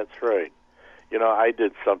 That's right. You know, I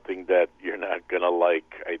did something that you're not going to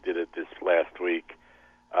like. I did it this last week.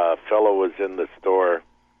 A fellow was in the store,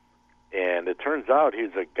 and it turns out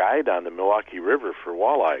he's a guide on the Milwaukee River for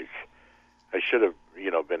walleyes. I should have,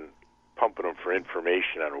 been pumping him for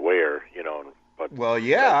information on where, but... Well,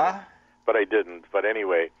 yeah. But I didn't. But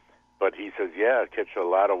anyway, he says, yeah, I catch a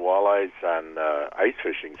lot of walleyes on ice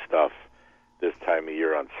fishing stuff this time of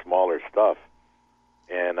year on smaller stuff.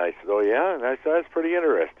 And I said, oh, yeah? And I said, that's pretty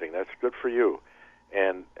interesting. That's good for you.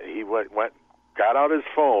 And he got out his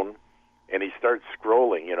phone, and he starts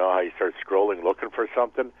scrolling. You know how you start scrolling looking for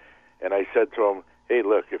something? And I said to him, hey,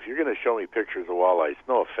 look, if you're going to show me pictures of walleyes,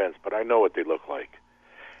 no offense, but I know what they look like.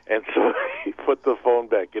 And so he put the phone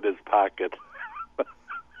back in his pocket.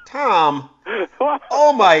 Tom,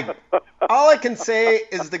 oh my, all I can say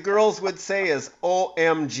is the girls would say is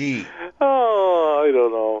OMG. Oh, I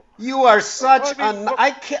don't know. You are such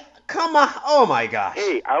I can't, come on, oh my gosh.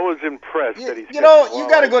 Hey, I was impressed that he's... You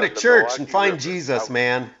got to go to church and find Jesus,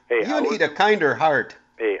 man. Hey, you need a kinder heart.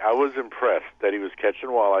 Hey, I was impressed that he was catching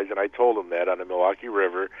walleyes, and I told him that on the Milwaukee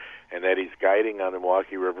River, and that he's guiding on the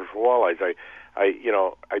Milwaukee River for walleyes.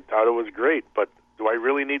 I thought it was great, but do I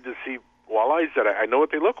really need to see walleyes that I know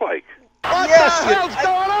what they look like? What the hell's going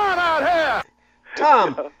on out here?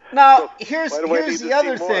 Tom, now here's the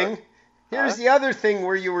other thing. Here's the other thing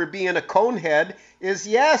where you were being a conehead is,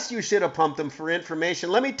 yes, you should have pumped them for information.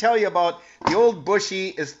 Let me tell you about the old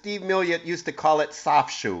bushy, as Steve Milliot used to call it,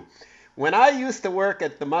 soft shoe. When I used to work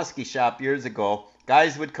at the muskie shop years ago,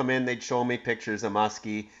 guys would come in, they'd show me pictures of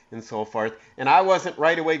muskie and so forth, and I wasn't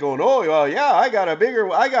right away going, oh, well, yeah, I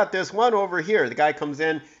got this one over here. The guy comes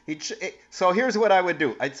in, so here's what I would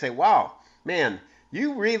do. I'd say, wow, man,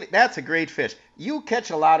 that's a great fish. You catch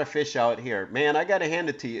a lot of fish out here. Man, I got to hand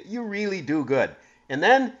it to you. You really do good. And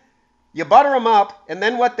then you butter them up, and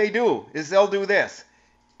then what they do is they'll do this.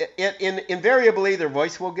 Invariably, their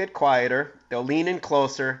voice will get quieter. They'll lean in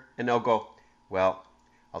closer, and they'll go, well,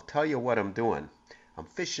 I'll tell you what I'm doing. I'm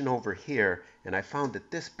fishing over here, and I found that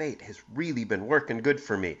this bait has really been working good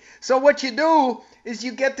for me. So what you do is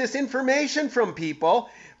you get this information from people,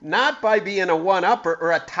 not by being a one-upper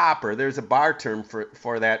or a topper. There's a bar term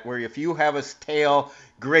for that, where if you have a tail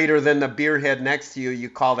greater than the beer head next to you, you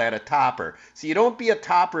call that a topper. So you don't be a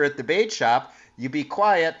topper at the bait shop. You be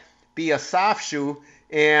quiet, be a soft shoe,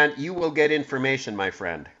 and you will get information, my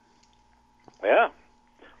friend. Yeah.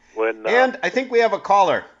 And I think we have a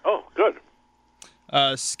caller. Oh, good.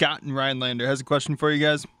 Scott in Rhinelander has a question for you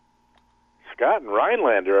guys. Scott in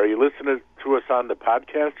Rhinelander, are you listening to us on the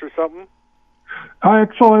podcast or something?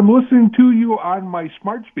 Actually, I'm listening to you on my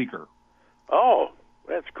smart speaker. Oh,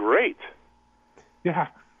 that's great. Yeah,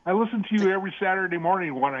 I listen to you every Saturday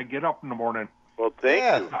morning when I get up in the morning. Well,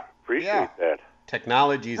 thank you. Appreciate that.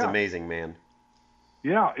 Technology is amazing, man.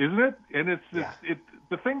 Yeah, isn't it? And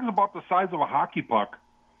the thing's about the size of a hockey puck.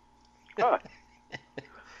 Huh.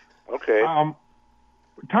 Okay.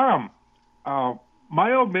 Tom,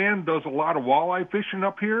 my old man does a lot of walleye fishing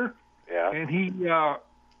up here. Yeah. And he, a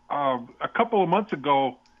couple of months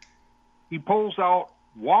ago, he pulls out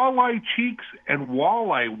walleye cheeks and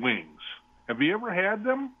walleye wings. Have you ever had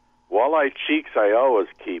them? Walleye cheeks I always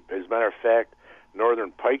keep. As a matter of fact,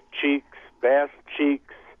 northern pike cheeks, bass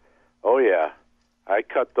cheeks. Oh, yeah. I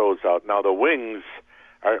cut those out. Now, the wings,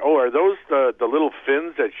 are those the little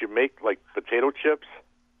fins that you make like potato chips?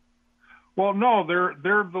 Well, no,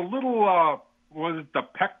 they're the little, was it the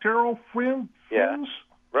pectoral fins? Yeah,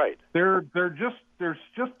 right. There's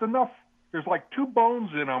just enough, there's like two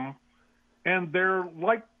bones in them, and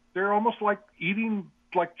they're almost like eating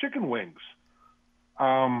like chicken wings.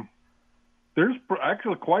 There's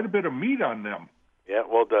actually quite a bit of meat on them. Yeah,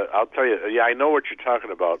 well, I'll tell you, I know what you're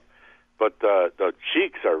talking about, but the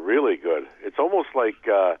cheeks are really good. It's almost like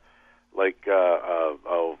oh,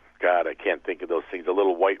 God, I can't think of those things, the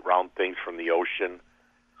little white round things from the ocean.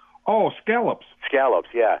 Oh, scallops. Scallops,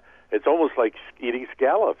 yeah. It's almost like eating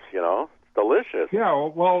scallops, It's delicious. Yeah,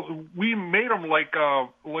 well, we made them like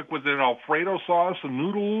with an Alfredo sauce and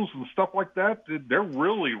noodles and stuff like that. They're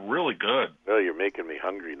really, really good. Oh, you're making me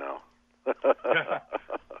hungry now.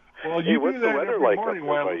 Well, you what's do the that weather every like morning up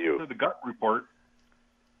while there I by you? listen to the Gut Report.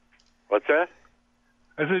 What's that?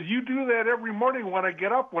 I said, you do that every morning when I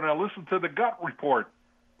get up, when I listen to the gut report.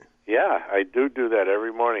 Yeah, I do that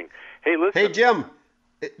every morning. Hey, listen. Hey, Jim.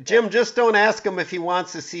 Jim, just don't ask him if he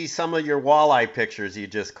wants to see some of your walleye pictures you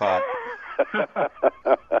just caught.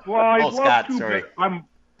 Well, I'd love Scott, to. sorry.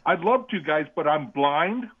 I'd love to, guys, but I'm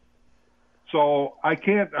blind, so I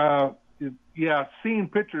can't. Seeing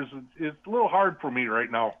pictures is a little hard for me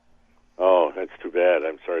right now. Oh, that's too bad.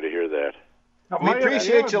 I'm sorry to hear that. We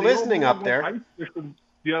appreciate you listening up there.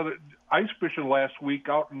 Ice fishing last week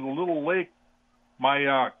out in the little lake.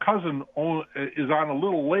 My cousin is on a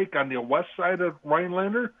little lake on the west side of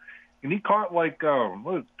Rhinelander, and he caught 12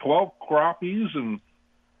 crappies and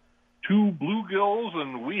 2 bluegills,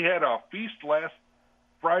 and we had a feast last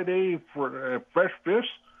Friday for fresh fish.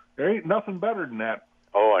 There ain't nothing better than that.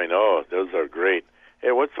 Oh, I know. Those are great.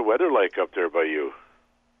 Hey, what's the weather like up there by you?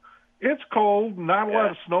 It's cold. Not a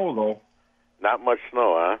lot of snow, though. Not much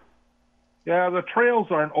snow, huh? Yeah, the trails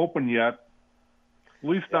aren't open yet. At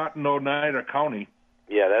least not in Oneida County.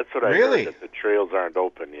 Yeah, that's what I heard, that the trails aren't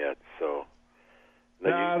open yet. So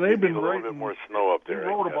they've been a little bit more snow up there. They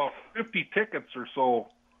wrote about 50 tickets or so.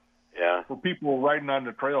 Yeah. For people riding on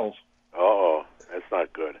the trails. Oh, that's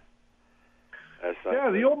not good. That's not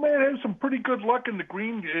good. The old man has some pretty good luck in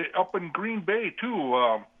up in Green Bay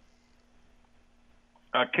too.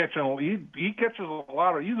 Catching, he catches a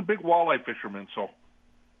lot of. He's a big walleye fisherman, so.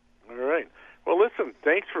 All right. Well, listen.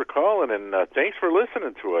 Thanks for calling and thanks for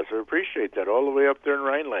listening to us. I appreciate that all the way up there in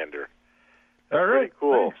Rhinelander. That's all right.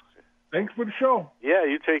 Cool. Thanks for the show. Yeah.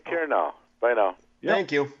 You take care now. Bye now. Yep.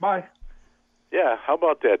 Thank you. Bye. Yeah. How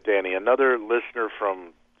about that, Danny? Another listener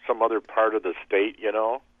from some other part of the state, you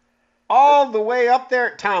know. All the way up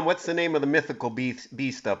there. Tom, what's the name of the mythical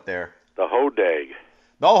beast up there? The hodag.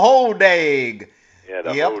 The hodag. Yeah,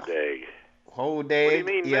 the hodag. Hodag. What do you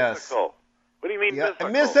mean mythical? What do you mean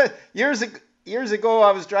mythical? Years ago,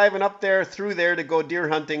 I was driving up there, through there, to go deer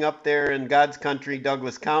hunting up there in God's country,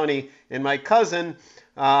 Douglas County, and my cousin,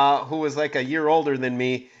 who was like a year older than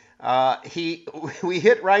me, we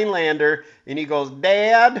hit Rhinelander, and he goes,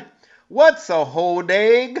 "Dad, what's a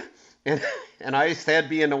hodag?" And I said,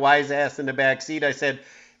 being the wise ass in the back seat, I said,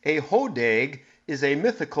 "A hodag is a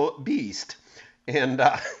mythical beast." And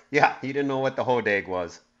he didn't know what the hodag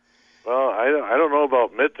was. Well, I don't know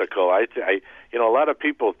about mythical. I a lot of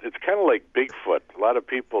people, it's kind of like Bigfoot. A lot of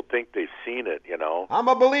people think they've seen it, you know. I'm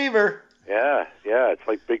a believer. Yeah, it's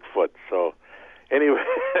like Bigfoot. So, anyway,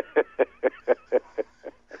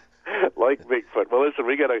 like Bigfoot. Well, listen,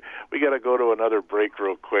 we gotta go to another break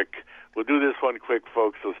real quick. We'll do this one quick,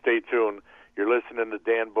 folks. So stay tuned. You're listening to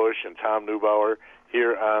Dan Bush and Tom Neubauer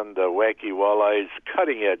here on the Wacky Walleyes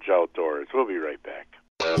Cutting Edge Outdoors. We'll be right back.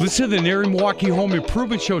 Listen to the Nary Milwaukee Home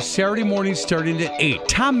Improvement Show Saturday mornings starting at 8.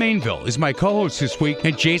 Tom Mainville is my co-host this week,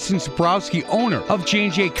 and Jason Zabrowski, owner of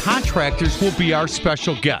J&J Contractors, will be our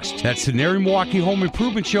special guest. That's the Nary Milwaukee Home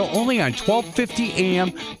Improvement Show, only on 1250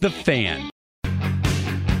 AM, The Fan.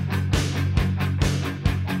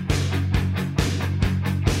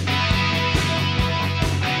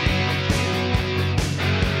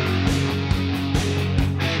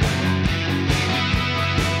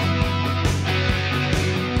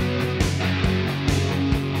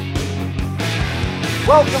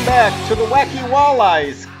 Welcome back to the Wacky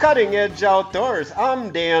Walleyes Cutting Edge Outdoors.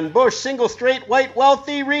 I'm Dan Bush, single, straight, white,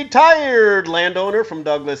 wealthy, retired landowner from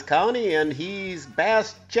Douglas County, and he's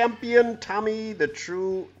bass champion Tommy the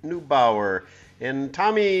True Neubauer. And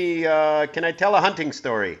Tommy, can I tell a hunting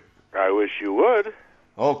story? I wish you would.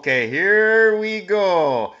 Okay, here we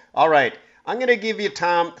go. All right, I'm going to give you,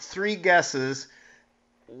 Tom, 3 guesses.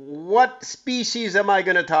 What species am I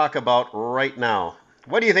going to talk about right now?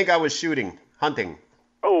 What do you think I was hunting?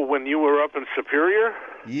 Oh, when you were up in Superior?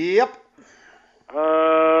 Yep.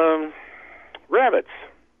 Rabbits.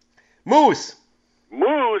 Moose.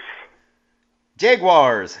 Moose?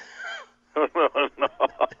 Jaguars. No.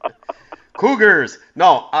 Cougars.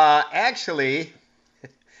 No, actually,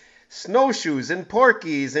 snowshoes and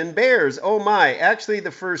porkies and bears. Oh my, actually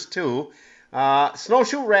the first 2.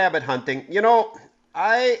 Snowshoe rabbit hunting. You know,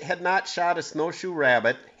 I had not shot a snowshoe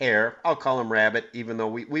rabbit, hare. I'll call him rabbit, even though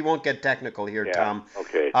we won't get technical here, Tom.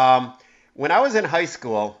 Okay. When I was in high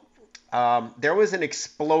school, there was an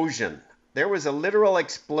explosion. There was a literal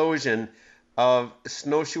explosion of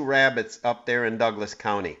snowshoe rabbits up there in Douglas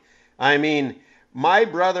County. I mean, my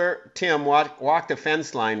brother Tim walked a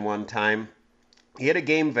fence line one time. He had a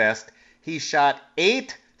game vest. He shot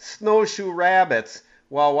 8 snowshoe rabbits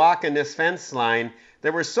while walking this fence line.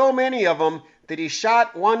 There were so many of them that he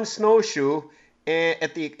shot one snowshoe,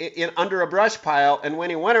 under a brush pile, and when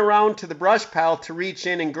he went around to the brush pile to reach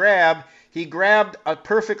in and grab, he grabbed a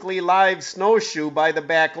perfectly live snowshoe by the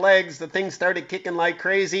back legs. The thing started kicking like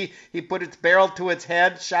crazy. He put its barrel to its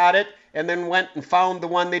head, shot it, and then went and found the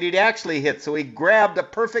one that he'd actually hit. So he grabbed a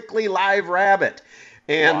perfectly live rabbit.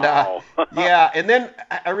 And wow. and then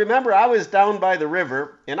I remember I was down by the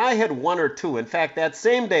river, and I had one or two. In fact, that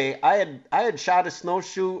same day, I had shot a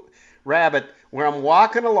snowshoe rabbit where I'm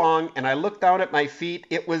walking along, and I looked down at my feet.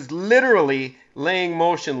 It was literally laying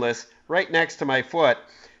motionless right next to my foot.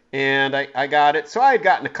 And I got it. So I had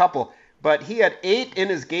gotten a couple, but he had 8 in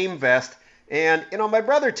his game vest. And, my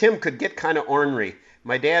brother Tim could get kind of ornery.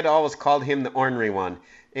 My dad always called him the ornery one.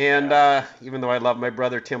 And even though I love my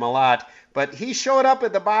brother Tim a lot, but he showed up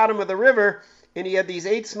at the bottom of the river, and he had these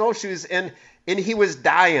 8 snowshoes, and he was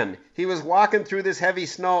dying. He was walking through this heavy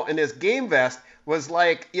snow, and his game vest was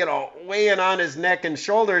like, weighing on his neck and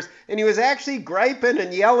shoulders, and he was actually griping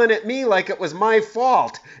and yelling at me like it was my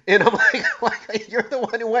fault. And I'm like, you're the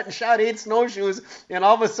one who went and shot 8 snowshoes, and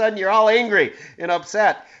all of a sudden you're all angry and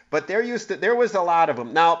upset. But there was a lot of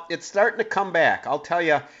them. Now, it's starting to come back. I'll tell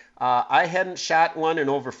you, I hadn't shot one in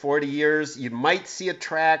over 40 years. You might see a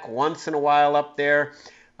track once in a while up there.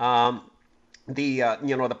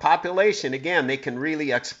 The population, again, they can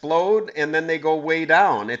really explode and then they go way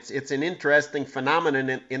down. It's an interesting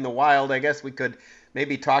phenomenon in the wild. I guess we could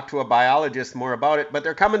maybe talk to a biologist more about it, but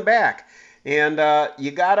they're coming back. And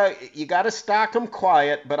you gotta stalk them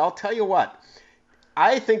quiet. But I'll tell you what,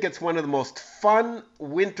 I think it's one of the most fun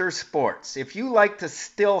winter sports. If you like to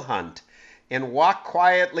still hunt and walk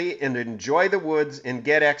quietly and enjoy the woods and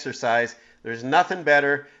get exercise, there's nothing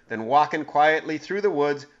better than walking quietly through the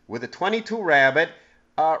woods with a .22 rabbit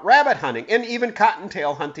hunting, and even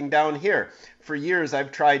cottontail hunting down here. For years,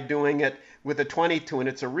 I've tried doing it with a .22, and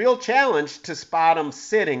it's a real challenge to spot them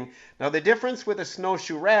sitting. Now, the difference with a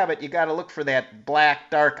snowshoe rabbit, you got to look for that black,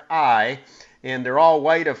 dark eye, and they're all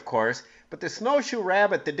white, of course. But the snowshoe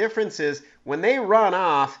rabbit, the difference is when they run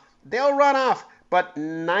off, they'll run off, but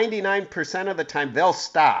 99% of the time, they'll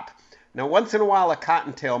stop. Now, once in a while, a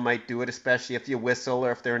cottontail might do it, especially if you whistle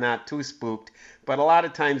or if they're not too spooked. But a lot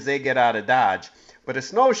of times they get out of dodge. But a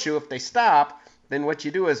snowshoe, if they stop, then what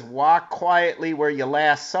you do is walk quietly where you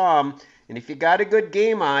last saw them. And if you got a good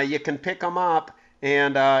game eye, you can pick them up.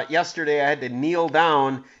 And yesterday I had to kneel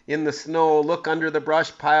down in the snow, look under the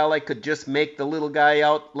brush pile. I could just make the little guy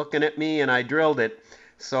out looking at me, and I drilled it.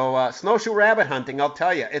 So snowshoe rabbit hunting, I'll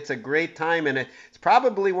tell you, it's a great time. And it's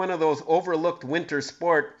probably one of those overlooked winter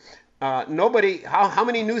sport. How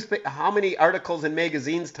many articles in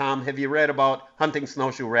magazines, Tom, have you read about hunting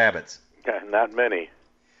snowshoe rabbits? Not many.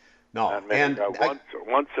 No. Not many. And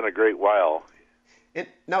once in a great while.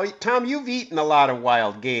 Now, Tom, you've eaten a lot of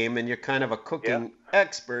wild game, and you're kind of a cooking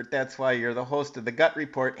expert. That's why you're the host of the Gut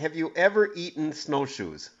Report. Have you ever eaten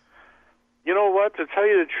snowshoes? You know what? To tell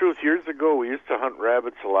you the truth, years ago we used to hunt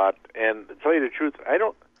rabbits a lot, and to tell you the truth,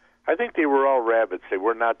 I think they were all rabbits. They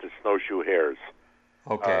were not the snowshoe hares.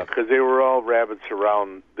 Okay. Because they were all rabbits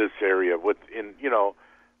around this area,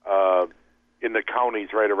 in the counties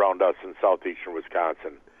right around us in southeastern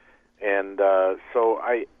Wisconsin, and so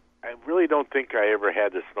I really don't think I ever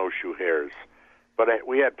had the snowshoe hares, but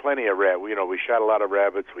we had plenty of rabbits. We shot a lot of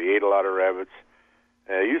rabbits, we ate a lot of rabbits,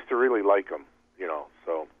 and I used to really like them.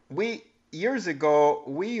 So years ago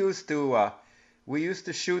we used to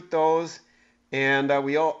shoot those. And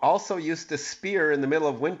we also used to spear in the middle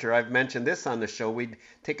of winter. I've mentioned this on the show. We'd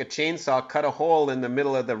take a chainsaw, cut a hole in the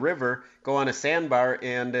middle of the river, go on a sandbar,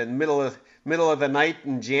 and in the middle of the night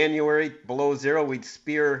in January, below zero, we'd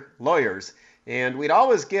spear lawyers. And we'd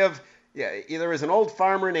always give, there was an old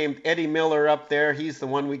farmer named Eddie Miller up there. He's the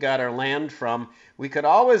one we got our land from. We could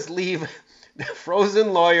always leave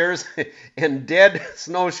frozen lawyers and dead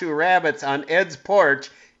snowshoe rabbits on Ed's porch,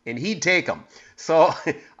 and he'd take them. So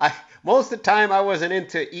most of the time I wasn't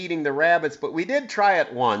into eating the rabbits, but we did try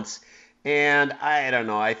it once. And I don't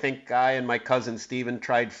know, I think I and my cousin Steven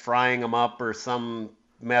tried frying them up or some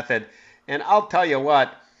method. And I'll tell you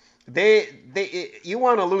what, you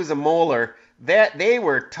want to lose a molar, they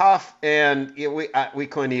were tough, and we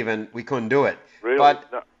couldn't do it. Really?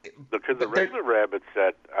 But, because the regular rabbits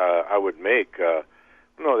that I would make,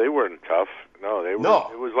 no, they weren't tough. No, they were. No.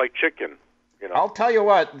 It was like chicken. I'll tell you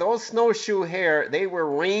what, those snowshoe hare, they were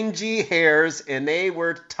rangy hares, and they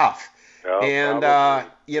were tough. Oh, and,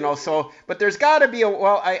 but there's got to be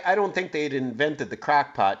I don't think they'd invented the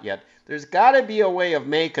crock pot yet. There's got to be a way of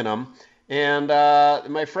making them. And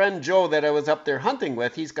my friend Joe that I was up there hunting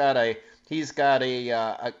with, he's got a He's got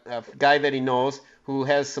a guy that he knows who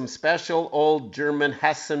has some special old German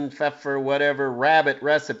Hessenpfeffer, whatever, rabbit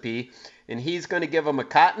recipe, and he's going to give him a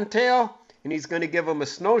cottontail, and he's going to give him a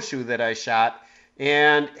snowshoe that I shot,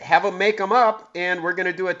 and have him make them up, and we're going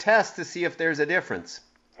to do a test to see if there's a difference.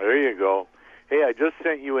 There you go. Hey, I just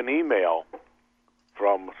sent you an email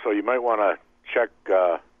so you might want to check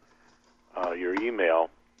your email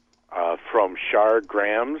from Char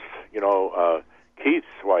Grams. Keith's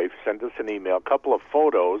wife sent us an email, a couple of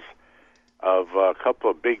photos of a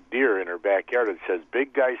couple of big deer in her backyard. It says,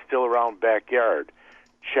 "Big guy still around backyard.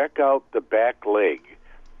 Check out the back leg.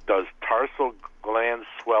 Does tarsal glands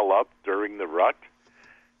swell up during the rut?"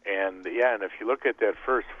 And if you look at that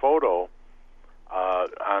first photo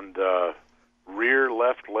on the rear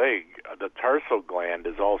left leg, the tarsal gland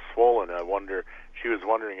is all swollen. She was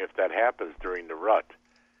wondering if that happens during the rut.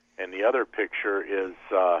 And the other picture is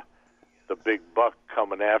the big buck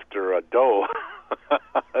coming after a doe.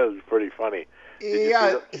 That was pretty funny. Do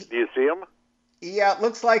you see him? Yeah, it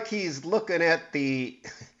looks like he's looking at the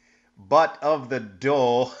butt of the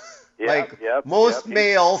doe. Most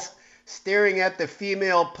males staring at the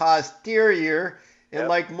female posterior, and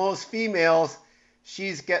like most females,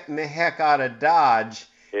 she's getting the heck out of Dodge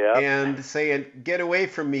and saying, "Get away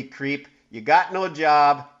from me, creep. You got no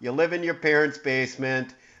job. You live in your parents'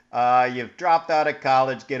 basement. You've dropped out of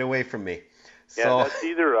college. Get away from me." Yeah, that's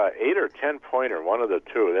either a 8 or 10 pointer, one of the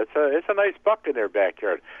two. It's a nice buck in their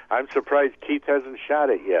backyard. I'm surprised Keith hasn't shot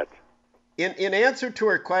it yet. In answer to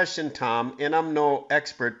her question, Tom, and I'm no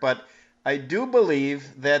expert, but I do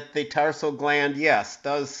believe that the tarsal gland, yes,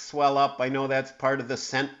 does swell up. I know that's part of the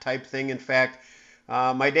scent type thing. In fact,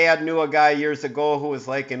 my dad knew a guy years ago who was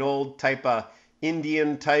like an old type of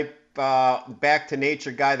Indian type back to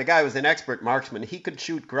nature guy. The guy was an expert marksman. He could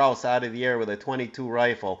shoot grouse out of the air with a .22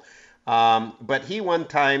 rifle. But he one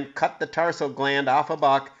time cut the tarsal gland off a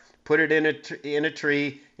buck, put it in a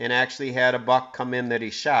tree, and actually had a buck come in that he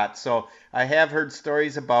shot. So I have heard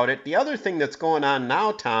stories about it. The other thing that's going on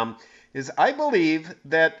now, Tom, is I believe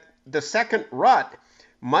that the second rut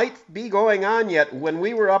might be going on yet. When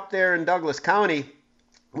we were up there in Douglas County,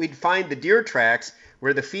 we'd find the deer tracks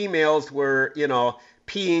where the females were,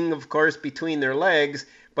 peeing, of course, between their legs,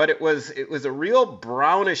 but it was a real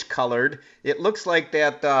brownish colored. It looks like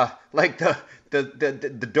that, the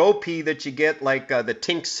doe pee that you get, like the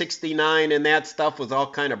Tink 69 and that stuff was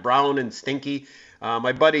all kind of brown and stinky.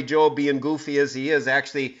 My buddy Joe, being goofy as he is,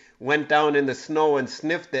 actually went down in the snow and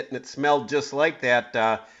sniffed it, and it smelled just like that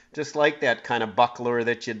kind of buck lure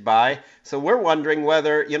that you'd buy. So we're wondering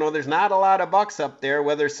whether, there's not a lot of bucks up there,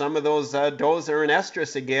 whether some of those does are in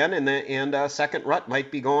estrus again, and second rut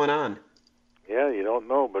might be going on. Yeah, you don't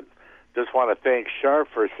know, but just want to thank Char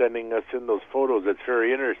for sending us in those photos. It's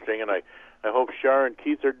very interesting, and I hope Char and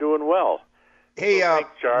Keith are doing well. Hey, thanks,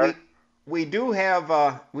 Char. We do have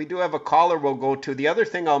a caller we'll go to. The other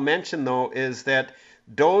thing I'll mention though is that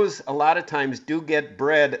does a lot of times do get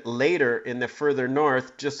bred later in the further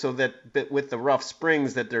north, just so that with the rough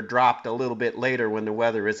springs that they're dropped a little bit later when the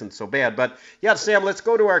weather isn't so bad. But yeah, Sam, let's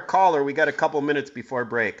go to our caller. We got a couple minutes before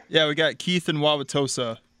break. Yeah, we got Keith in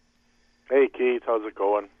Wauwatosa. Hey, Keith, how's it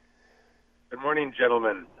going? Good morning,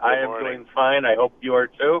 gentlemen. I am doing fine. I hope you are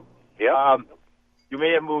too. Yeah. You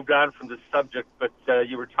may have moved on from the subject, but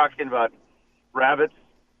you were talking about rabbits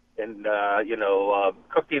and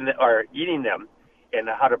cooking or eating them and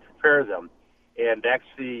how to prepare them. And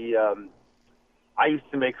actually, I used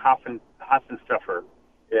to make Hossenstuffer.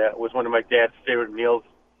 It was one of my dad's favorite meals.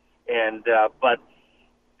 And but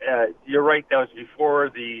you're right, that was before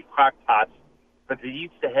the crock pots. But they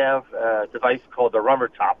used to have a device called the rummer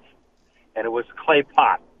top, and it was a clay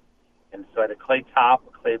pot. And so I had a clay top,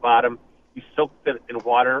 a clay bottom. You soaked it in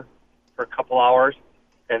water for a couple hours,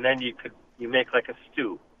 and then you make like a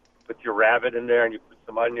stew. Put your rabbit in there, and you put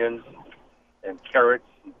some onions and carrots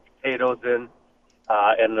and potatoes in,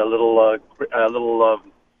 and a little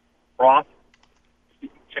broth,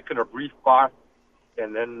 chicken or beef broth,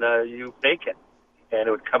 and then you bake it, and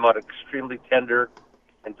it would come out extremely tender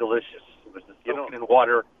and delicious. It was the soaking in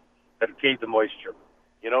water that gave the moisture.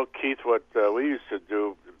 Keith, what we used to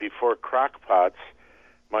do before crock pots,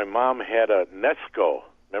 my mom had a Nesco.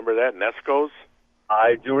 Remember that, Nescos?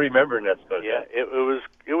 I do remember Nescos. Yeah, it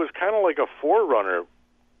was kind of like a forerunner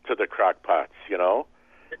to the crock pots,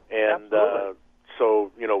 And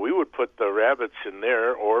so, we would put the rabbits in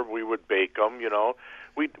there, or we would bake them,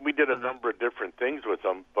 We did a number of different things with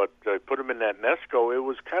them, but put them in that Nesco. It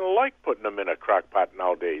was kind of like putting them in a crock pot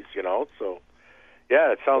nowadays, So,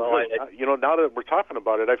 yeah, it sounds good. Now that we're talking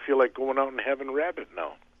about it, I feel like going out and having rabbit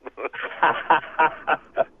now.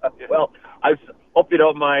 Well, I hope you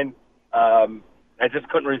don't mind I just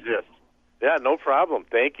couldn't resist. Yeah, no problem.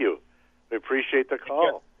 Thank you. We appreciate the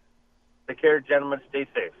call. Take care, gentlemen. Stay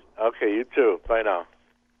safe. Okay, you too. Bye now.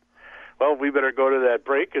 Well, we better go to that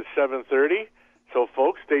break at 7:30. So,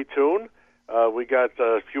 folks, stay tuned. We got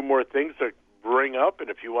a few more things to bring up, and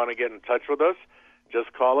if you want to get in touch with us,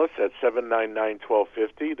 just call us at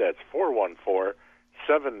 799-1250. That's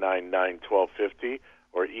 414-799-1250.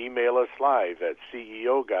 Or email us live at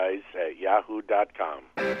ceoguys@yahoo.com.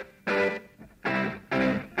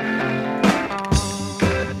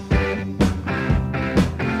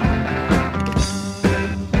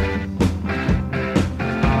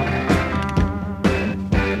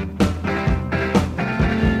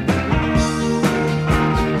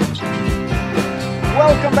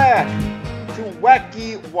 Welcome back to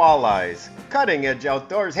Wacky Walleyes, Cutting Edge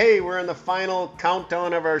Outdoors. Hey, we're in the final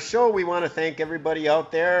countdown of our show. We want to thank everybody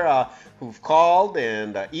out there who've called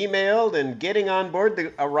and emailed and getting on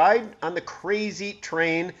board a ride on the crazy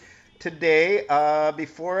train today.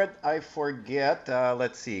 Before I forget,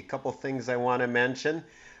 let's see, a couple things I want to mention.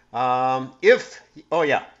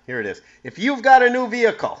 Here it is. If you've got a new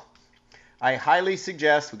vehicle, I highly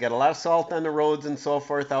suggest, we got a lot of salt on the roads and so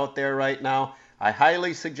forth out there right now. I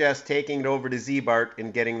highly suggest taking it over to Z-Bart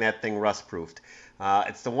and getting that thing rust-proofed.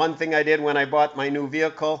 It's the one thing I did when I bought my new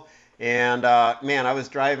vehicle. And, man, I was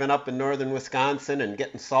driving up in northern Wisconsin and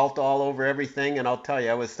getting salt all over everything. And I'll tell you,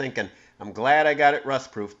 I was thinking, I'm glad I got it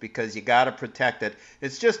rust-proofed because you got to protect it.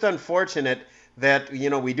 It's just unfortunate that,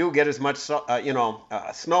 we do get as much,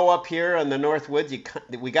 snow up here in the North Woods.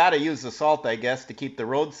 We got to use the salt, I guess, to keep the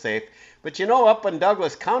roads safe. But, up in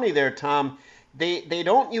Douglas County there, Tom, They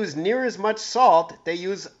don't use near as much salt. They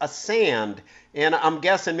use a sand. And I'm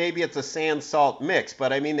guessing maybe it's a sand-salt mix.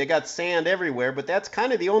 But, I mean, they got sand everywhere. But that's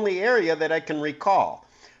kind of the only area that I can recall.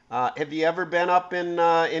 Have you ever been up in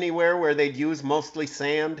anywhere where they'd use mostly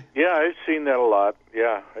sand? Yeah, I've seen that a lot.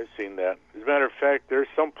 Yeah, I've seen that. As a matter of fact, there's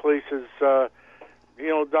some places,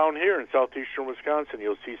 down here in southeastern Wisconsin,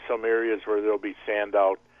 you'll see some areas where there'll be sand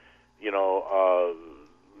out,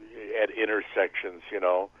 at intersections,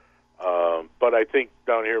 but I think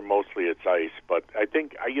down here mostly it's ice. But I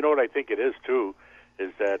think, what I think it is too,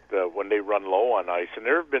 is that when they run low on ice, and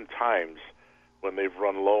there have been times when they've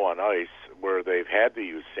run low on ice where they've had to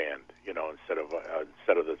use sand, instead of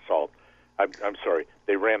the salt. I'm sorry,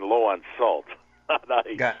 they ran low on salt, not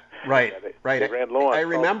ice. Right. They ran low on I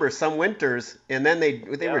salt. remember some winters, and then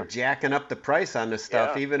they were jacking up the price on this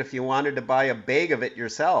stuff, even if you wanted to buy a bag of it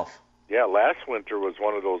yourself. Yeah, last winter was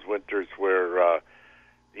one of those winters where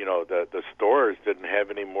the stores didn't have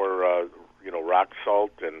any more, rock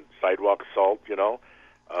salt and sidewalk salt,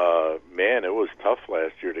 Man, it was tough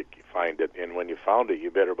last year to find it. And when you found it,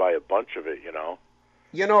 you better buy a bunch of it,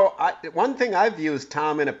 One thing I've used,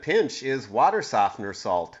 Tom, in a pinch is water softener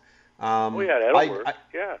salt. That'll work.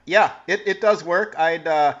 Yeah, it does work.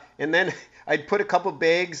 And then I'd put a couple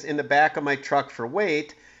bags in the back of my truck for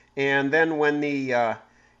weight, and then when the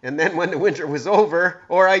winter was over,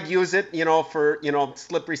 or I'd use it, for,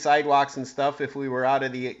 slippery sidewalks and stuff if we were out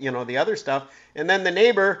of the, the other stuff. And then the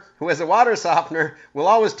neighbor who has a water softener will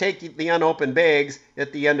always take the unopened bags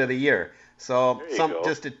at the end of the year. So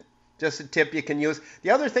just a tip you can use.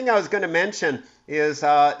 The other thing I was going to mention is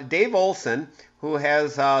Dave Olson, who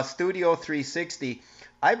has Studio 360.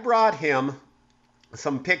 I brought him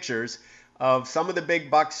some pictures of some of the big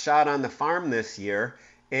bucks shot on the farm this year.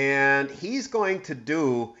 And he's going to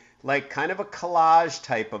do like kind of a collage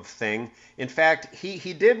type of thing. In fact,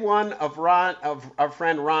 he did one of our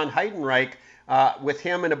friend Ron Heidenreich with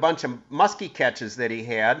him and a bunch of muskie catches that he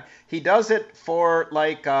had. He does it for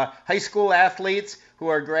like high school athletes who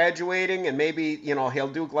are graduating, and maybe he'll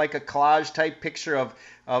do like a collage type picture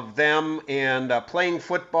of them and playing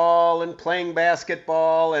football and playing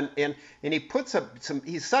basketball, and he puts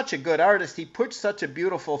he's such a good artist. He puts such a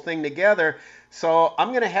beautiful thing together. So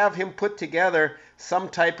I'm going to have him put together some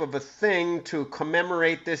type of a thing to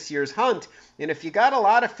commemorate this year's hunt. And if you got a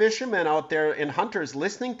lot of fishermen out there and hunters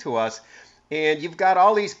listening to us, and you've got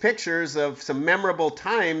all these pictures of some memorable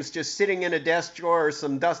times just sitting in a desk drawer or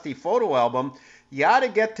some dusty photo album, you ought to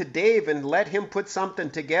get to Dave and let him put something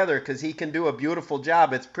together, because he can do a beautiful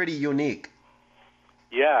job. It's pretty unique.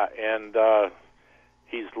 Yeah, and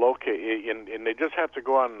he's located, and they just have to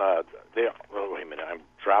go on. Wait a minute, I'm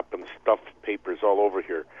dropping stuffed papers all over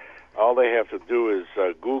here. All they have to do is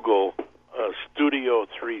Google Studio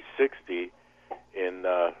 360 in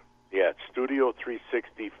Studio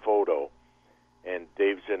 360 photo, and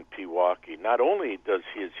Dave's in Pewaukee. Not only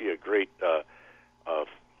is he a great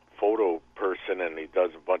photo person, and he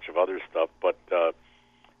does a bunch of other stuff, but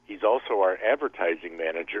He's also our advertising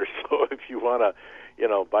manager. So if you want to,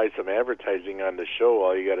 buy some advertising on the show,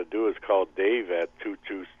 all you got to do is call Dave at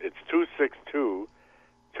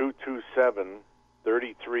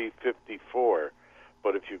 262-227-3354.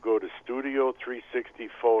 But if you go to Studio 360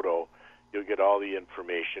 Photo, you'll get all the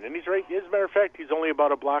information. And he's right. As a matter of fact, he's only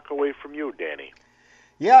about a block away from you, Danny.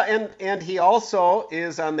 Yeah, and he also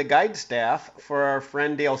is on the guide staff for our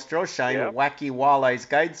friend Dale Stroschein, Wacky Walleyes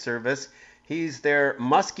Guide Service. He's their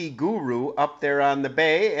muskie guru up there on the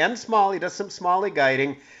bay and small. He does some smallie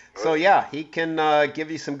guiding. So, yeah, he can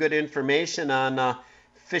give you some good information on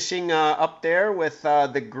fishing up there with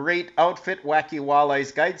the great outfit, Wacky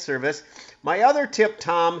Walleyes Guide Service. My other tip,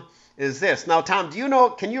 Tom, is this. Now, Tom,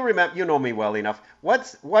 can you remember, you know me well enough,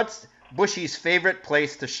 what's Bushy's favorite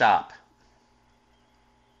place to shop?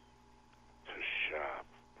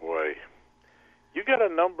 Boy, you got a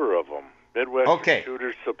number of them. Midwestern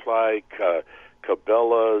Shooter Supply,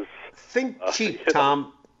 Cabela's. Think cheap,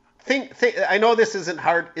 Tom. Think. I know this is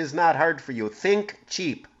not hard for you. Think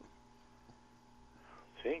cheap.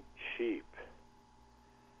 Think cheap.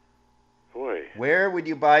 Boy. Where would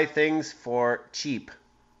you buy things for cheap?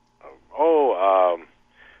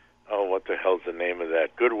 What the hell's the name of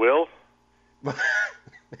that? Goodwill?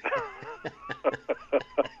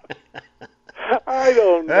 I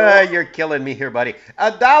don't know. You're killing me here, buddy.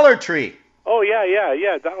 A Dollar Tree. Oh,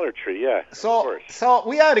 yeah, Dollar Tree, yeah. So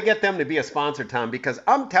we ought to get them to be a sponsor, Tom, because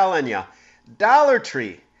I'm telling you, Dollar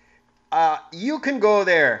Tree, you can go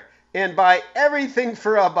there and buy everything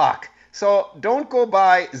for $1. So don't go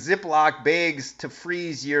buy Ziploc bags to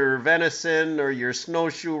freeze your venison or your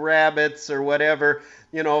snowshoe rabbits or whatever,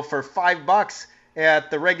 for $5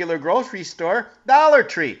 at the regular grocery store. Dollar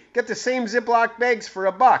Tree. Get the same Ziploc bags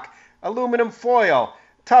for $1. Aluminum foil,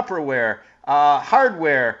 Tupperware,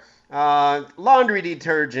 hardware, laundry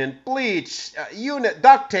detergent, bleach,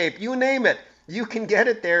 duct tape, you name it. You can get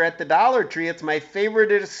it there at the Dollar Tree. It's my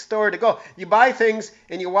favorite store to go. You buy things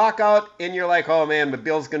and you walk out and you're like, oh man, the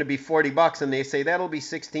bill's going to be $40, and they say that'll be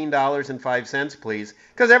 $16.05, please,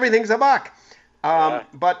 because everything's $1.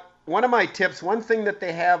 But one of my tips, one thing that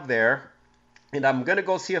they have there, and I'm going to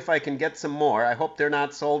go see if I can get some more. I hope they're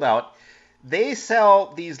not sold out. They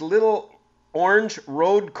sell these little orange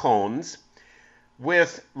road cones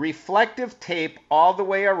with reflective tape all the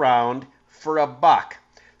way around for $1.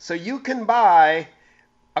 So you can buy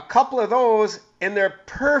a couple of those, and they're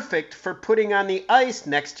perfect for putting on the ice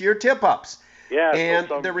next to your tip-ups. Yeah, and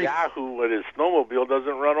so some Yahoo with his snowmobile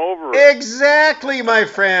doesn't run over it. Exactly, my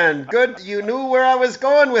friend. Good, you knew where I was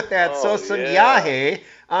going with that. So some Yahoo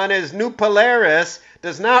on his new Polaris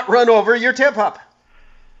does not run over your tip-up.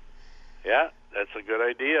 Yeah, that's a good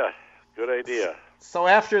idea. Good idea. So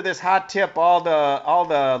after this hot tip, all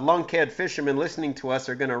the lunkhead fishermen listening to us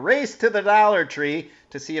are going to race to the Dollar Tree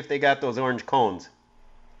to see if they got those orange cones.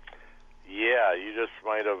 Yeah, you just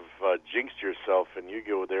might have jinxed yourself, and you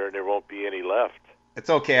go there and there won't be any left.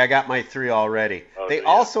 It's okay. I got my 3 already. They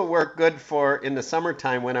also work good for in the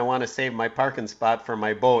summertime when I want to save my parking spot for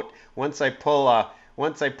my boat. Once I pull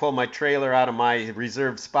my trailer out of my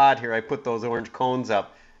reserved spot here, I put those orange cones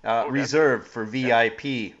up. Reserved for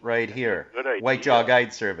VIP right here. Good idea. White Jaw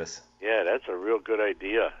Guide Service. Yeah, that's a real good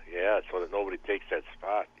idea. Yeah, so that nobody takes that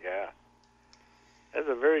spot. Yeah. That's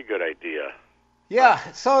a very good idea. Yeah,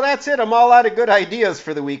 so that's it. I'm all out of good ideas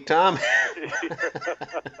for the week, Tom.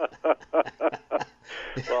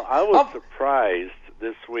 Well, I was surprised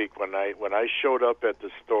this week when I showed up at the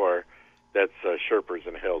store that's Sherpers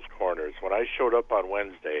and Hales Corners. When I showed up on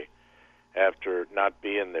Wednesday, after not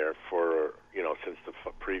being there for, since the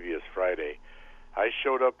previous Friday, I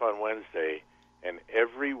showed up on Wednesday, and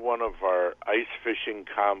every one of our ice fishing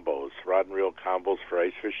combos, rod and reel combos for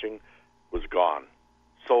ice fishing, was gone.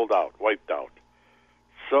 Sold out, wiped out.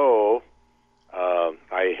 So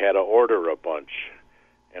I had to order a bunch,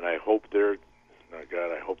 and I hope they're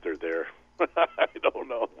there. I don't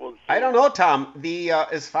know. We'll see. I don't know, Tom. The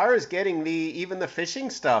as far as getting even the fishing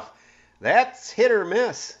stuff, that's hit or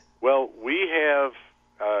miss. Well, we have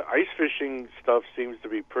ice fishing stuff seems to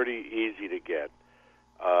be pretty easy to get.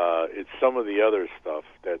 It's some of the other stuff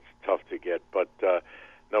that's tough to get. But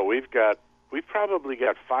no, we've probably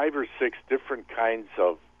got 5 or 6 different kinds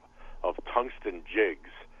of tungsten jigs.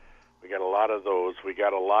 We got a lot of those. We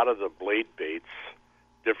got a lot of the blade baits,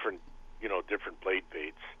 different blade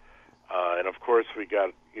baits. And of course we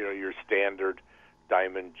got, your standard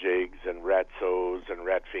diamond jigs and ratzos and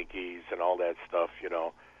ratfinkies and all that stuff,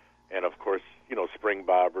 And of course, spring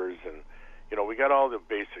bobbers and, we got all the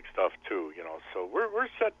basic stuff too, So we're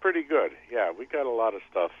set pretty good. Yeah, we got a lot of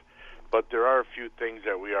stuff, but there are a few things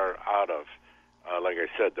that we are out of. like I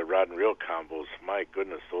said, the rod and reel combos, my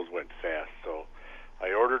goodness, those went fast. So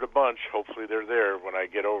I ordered a bunch. Hopefully they're there when I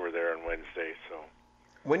get over there on Wednesday. So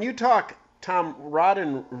when you talk, Tom, rod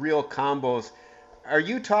and reel combos, are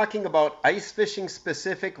you talking about ice fishing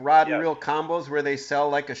specific rod and reel combos where they sell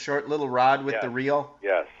like a short little rod with the reel?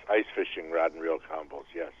 Yes, ice fishing rod and reel combos,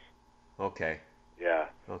 yes. Okay. Yeah.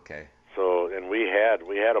 Okay. So, and we had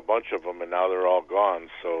a bunch of them, and now they're all gone.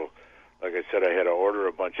 So, like I said, I had to order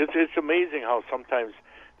a bunch. It's amazing how sometimes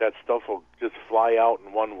that stuff will just fly out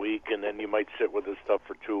in 1 week, and then you might sit with this stuff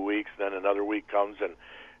for 2 weeks, then another week comes and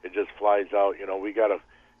it just flies out. You know, we got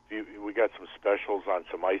some specials on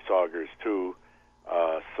some ice augers too.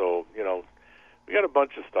 So, you know, we got a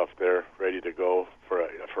bunch of stuff there ready to go for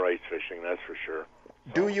ice fishing, that's for sure.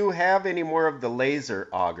 Do you have any more of the laser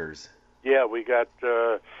augers? Yeah, we got,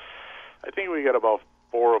 I think we got about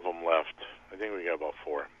 4 of them left. I think we got about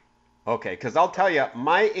 4. Okay, because I'll tell you,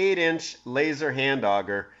 my 8-inch laser hand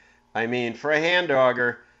auger, I mean, for a hand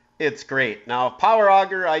auger, it's great. Now, a power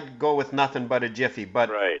auger, I'd go with nothing but a Jiffy, but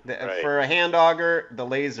for a hand auger, the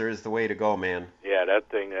laser is the way to go, man. Yeah, that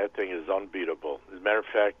thing is unbeatable. As a matter of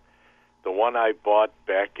fact, the one I bought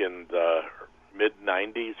back in the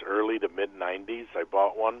mid-'90s, early to mid-'90s, I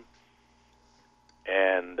bought one,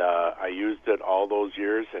 and I used it all those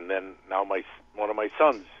years, and then now one of my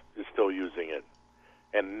sons is still using it,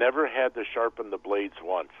 and never had to sharpen the blades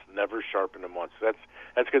once. Never sharpened them once. That's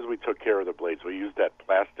because we took care of the blades. We used that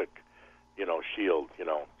plastic, shield,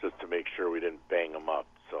 just to make sure we didn't bang them up.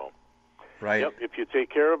 So, right. Yep. If you take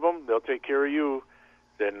care of them, they'll take care of you.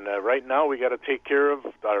 Then right now we got to take care of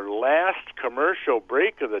our last commercial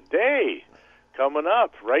break of the day coming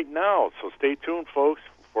up right now. So stay tuned, folks,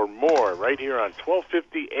 for more right here on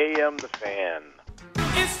 1250 AM The Fan.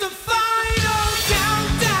 It's the final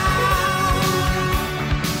countdown.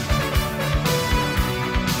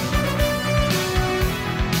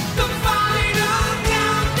 The final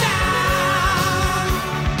countdown.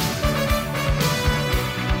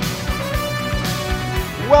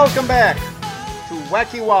 Welcome back to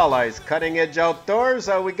Wacky Walleyes, Cutting Edge Outdoors.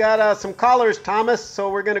 We got some callers, Thomas, so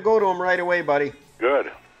we're going to go to them right away, buddy. Good.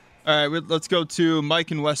 All right, let's go to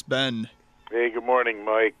Mike in West Bend. Hey, good morning,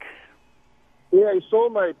 Mike. Yeah, I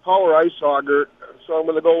sold my power ice auger, so I'm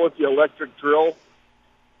going to go with the electric drill,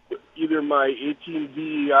 either my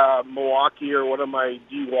 18D Milwaukee or one of my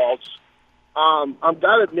DeWalt's. I've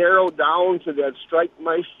got it narrowed down to that Strike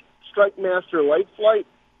Master Light Flight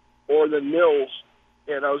or the Nils,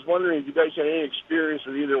 and I was wondering if you guys had any experience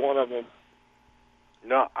with either one of them.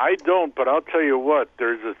 No, I don't, but I'll tell you what,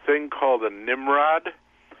 there's a thing called a Nimrod.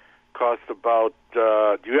 Cost about,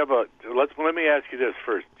 let me ask you this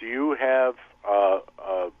first. Do you have a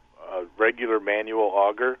regular manual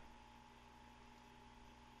auger?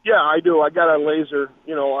 Yeah, I do. I got a laser,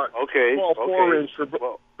 okay. 4-inch for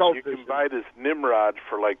you can buy this Nimrod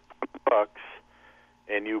for like $1,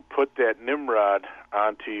 and you put that Nimrod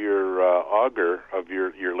onto your auger of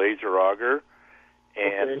your laser auger,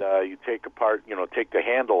 and you take take the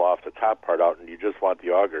handle off the top part out, and you just want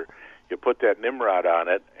the auger. You put that Nimrod on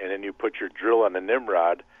it, and then you put your drill on the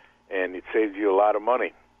Nimrod, and it saves you a lot of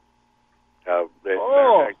money. Matter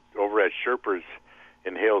of fact, over at Sherper's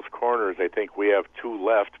in Hales Corners, I think we have 2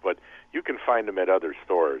 left, but you can find them at other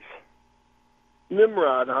stores.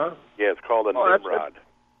 Nimrod, huh? Yeah, it's called a Nimrod.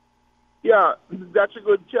 Yeah, that's a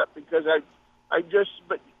good tip because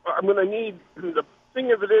but I'm going to need, the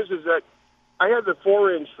thing of it is that I had the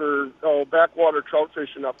 4-inch for backwater trout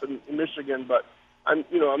fishing up in Michigan, but I'm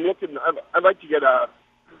looking. I'd like to get a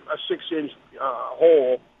 6-inch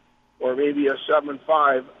hole, or maybe a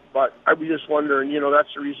 7.5. But I was just wondering.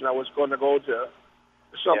 That's the reason I was going to go to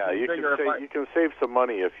something bigger. You can save some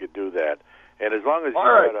money if you do that, and as long as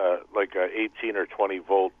you got a 18 or 20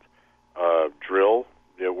 volt drill,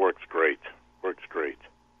 it works great.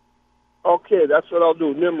 Okay, that's what I'll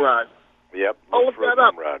do. Nimrod. Yep. I'll look that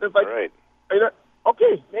up. Nimrod. All right.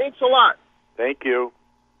 Okay. Thanks a lot. Thank you.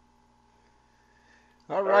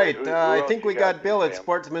 All right, I think we got Bill at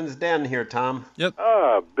Sportsman's Den here, Tom. Yep.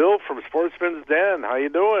 Bill from Sportsman's Den. How you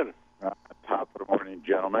doing? Top of the morning,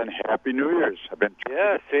 gentlemen. Happy New Year's.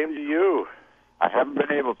 Same to you. I haven't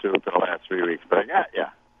been able to for the last 3 weeks, but I got you.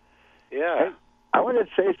 Yeah. Hey, I wanted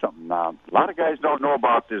to say something. A lot of guys don't know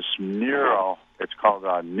about this Nero. It's called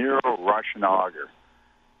a Nero Russian auger.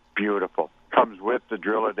 Beautiful. Comes with the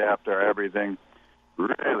drill adapter, everything.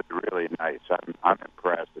 Really, really nice. I'm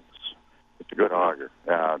impressed. It's a good auger.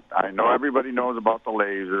 I know everybody knows about the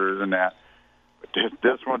lasers and that, but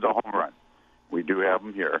this one's a home run. We do have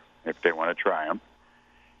them here if they want to try them.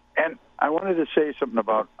 And I wanted to say something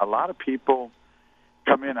about a lot of people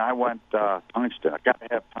come in. I went tungsten. I got to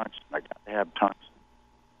have tungsten.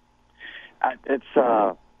 It's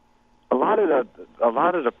a lot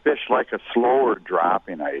of the fish like a slower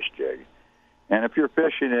dropping ice jig, and if you're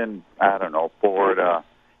fishing in 4 to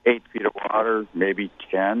 8 feet of water, maybe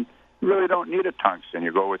 10, you really don't need a tungsten.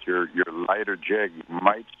 You go with your lighter jig, you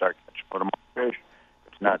might start catching a little more fish.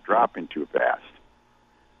 It's not dropping too fast.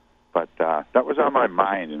 But that was on my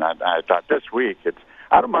mind, and I thought this week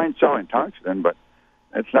I don't mind selling tungsten, but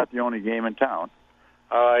it's not the only game in town.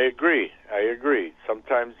 I agree.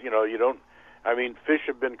 Sometimes, you don't. I mean, fish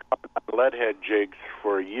have been caught on leadhead jigs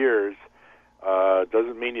for years.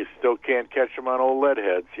 Doesn't mean you still can't catch them on old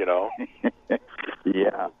leadheads,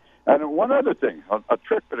 Yeah. And one other thing, a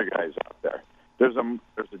trick for the guys out there. There's a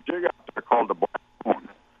jig out there called the Black Moon.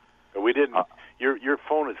 We didn't. Your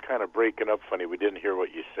phone is kind of breaking up funny. We didn't hear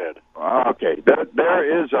what you said. Okay.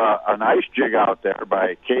 There is an ice jig out there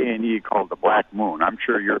by K&E called the Black Moon. I'm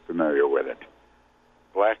sure you're familiar with it.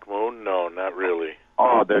 Black Moon? No, not really.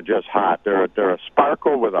 Oh, they're just hot. They're a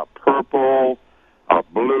sparkle with a purple, a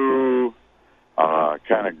blue,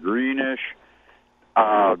 kind of greenish.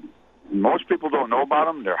 Most people don't know about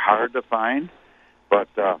them. They're hard to find. But,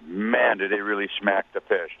 man, do they really smack the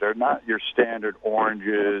fish. They're not your standard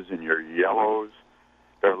oranges and your yellows.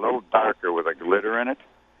 They're a little darker with a glitter in it.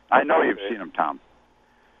 I know you've seen them, Tom.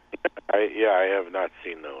 I have not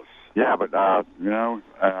seen those. Yeah, but,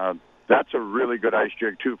 that's a really good ice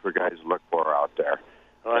jig, too, for guys to look for out there.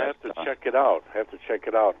 Well, I have to check it out.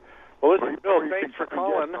 Well, listen, Bill, thanks for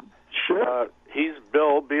calling. Sure. He's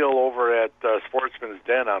Bill Beal over at Sportsman's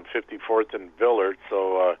Den on 54th and Villard,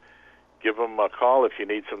 so give him a call if you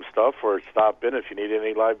need some stuff, or stop in if you need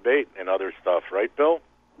any live bait and other stuff. Right, Bill?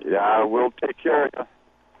 Yeah, we'll take care of you.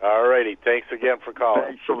 All righty. Thanks again for calling.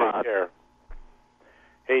 Thanks a lot. Take care.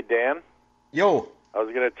 Hey, Dan. Yo. I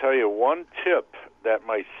was going to tell you one tip that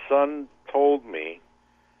my son told me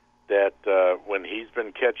that when he's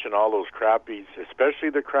been catching all those crappies,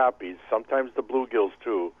 especially the crappies, sometimes the bluegills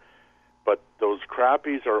too, but those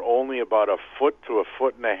crappies are only about 1 foot to 1.5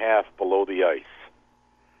 foot below the ice.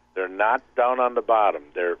 They're not down on the bottom.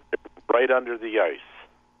 They're right under the ice.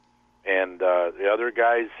 And the other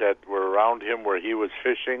guys that were around him where he was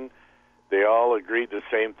fishing, they all agreed the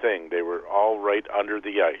same thing. They were all right under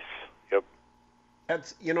the ice. Yep.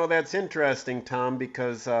 That's interesting, Tom,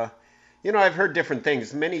 because I've heard different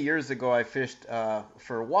things. Many years ago, I fished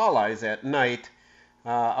for walleyes at night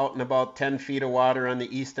out in about 10 feet of water on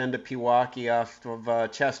the east end of Pewaukee off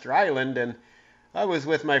of Chester Island, and I was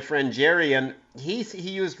with my friend Jerry, and he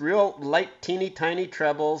used real light, teeny tiny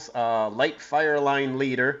trebles, light Fireline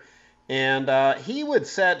leader, and he would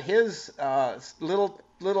set his little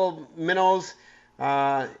minnows,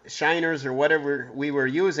 shiners or whatever we were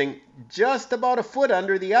using, just about 1 foot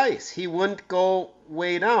under the ice. He wouldn't go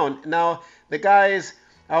way down. Now, the guys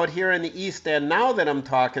out here in the east end now that I'm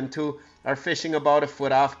talking to are fishing about 1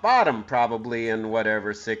 foot off bottom, probably in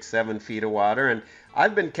 6-7 feet of water, and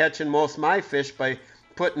I've been catching most of my fish by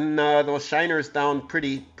putting those shiners down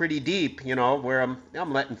pretty deep, where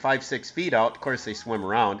I'm letting 5-6 feet out. Of course, they swim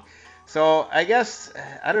around. So I guess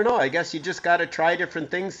you just got to try different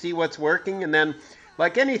things, see what's working, and then,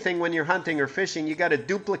 like anything when you're hunting or fishing, you got to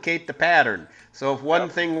duplicate the pattern. So if one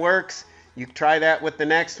thing works, you try that with the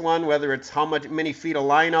next one, whether it's many feet of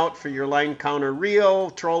line out for your line counter reel,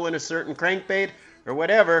 trolling a certain crankbait, or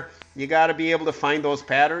whatever. You got to be able to find those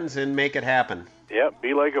patterns and make it happen. Yep,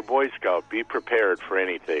 be like a Boy Scout. Be prepared for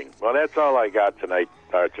anything. Well, that's all I got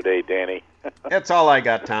today, Danny. That's all I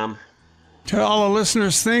got, Tom. To all the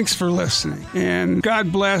listeners, thanks for listening. And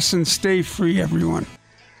God bless and stay free, everyone.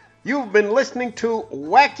 You've been listening to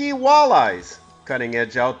Wacky Walleyes, Cutting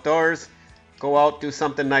Edge Outdoors. Go out, do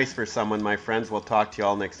something nice for someone, my friends. We'll talk to you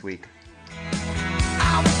all next week.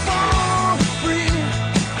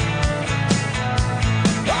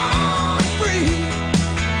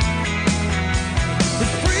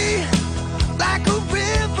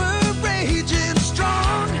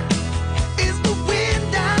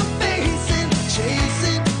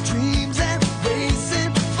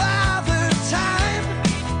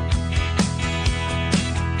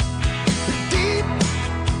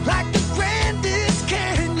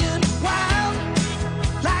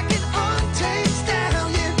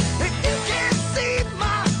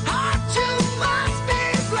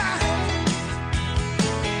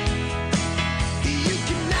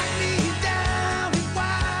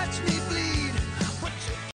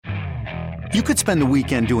 You could spend the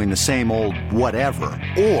weekend doing the same old whatever,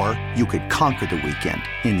 or you could conquer the weekend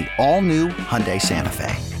in the all-new Hyundai Santa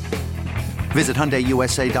Fe. Visit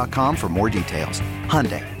HyundaiUSA.com for more details.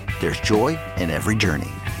 Hyundai, there's joy in every journey.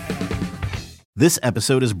 This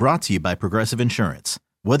episode is brought to you by Progressive Insurance.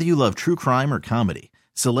 Whether you love true crime or comedy,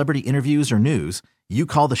 celebrity interviews or news, you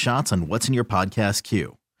call the shots on what's in your podcast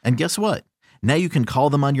queue. And guess what? Now you can call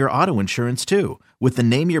them on your auto insurance too with the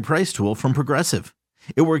Name Your Price tool from Progressive.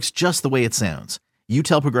 It works just the way it sounds. You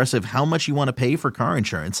tell Progressive how much you want to pay for car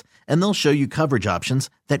insurance, and they'll show you coverage options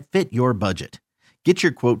that fit your budget. Get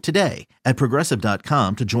your quote today at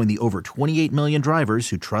Progressive.com to join the over 28 million drivers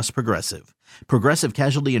who trust Progressive. Progressive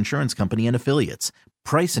Casualty Insurance Company and Affiliates.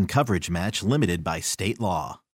 Price and coverage match limited by state law.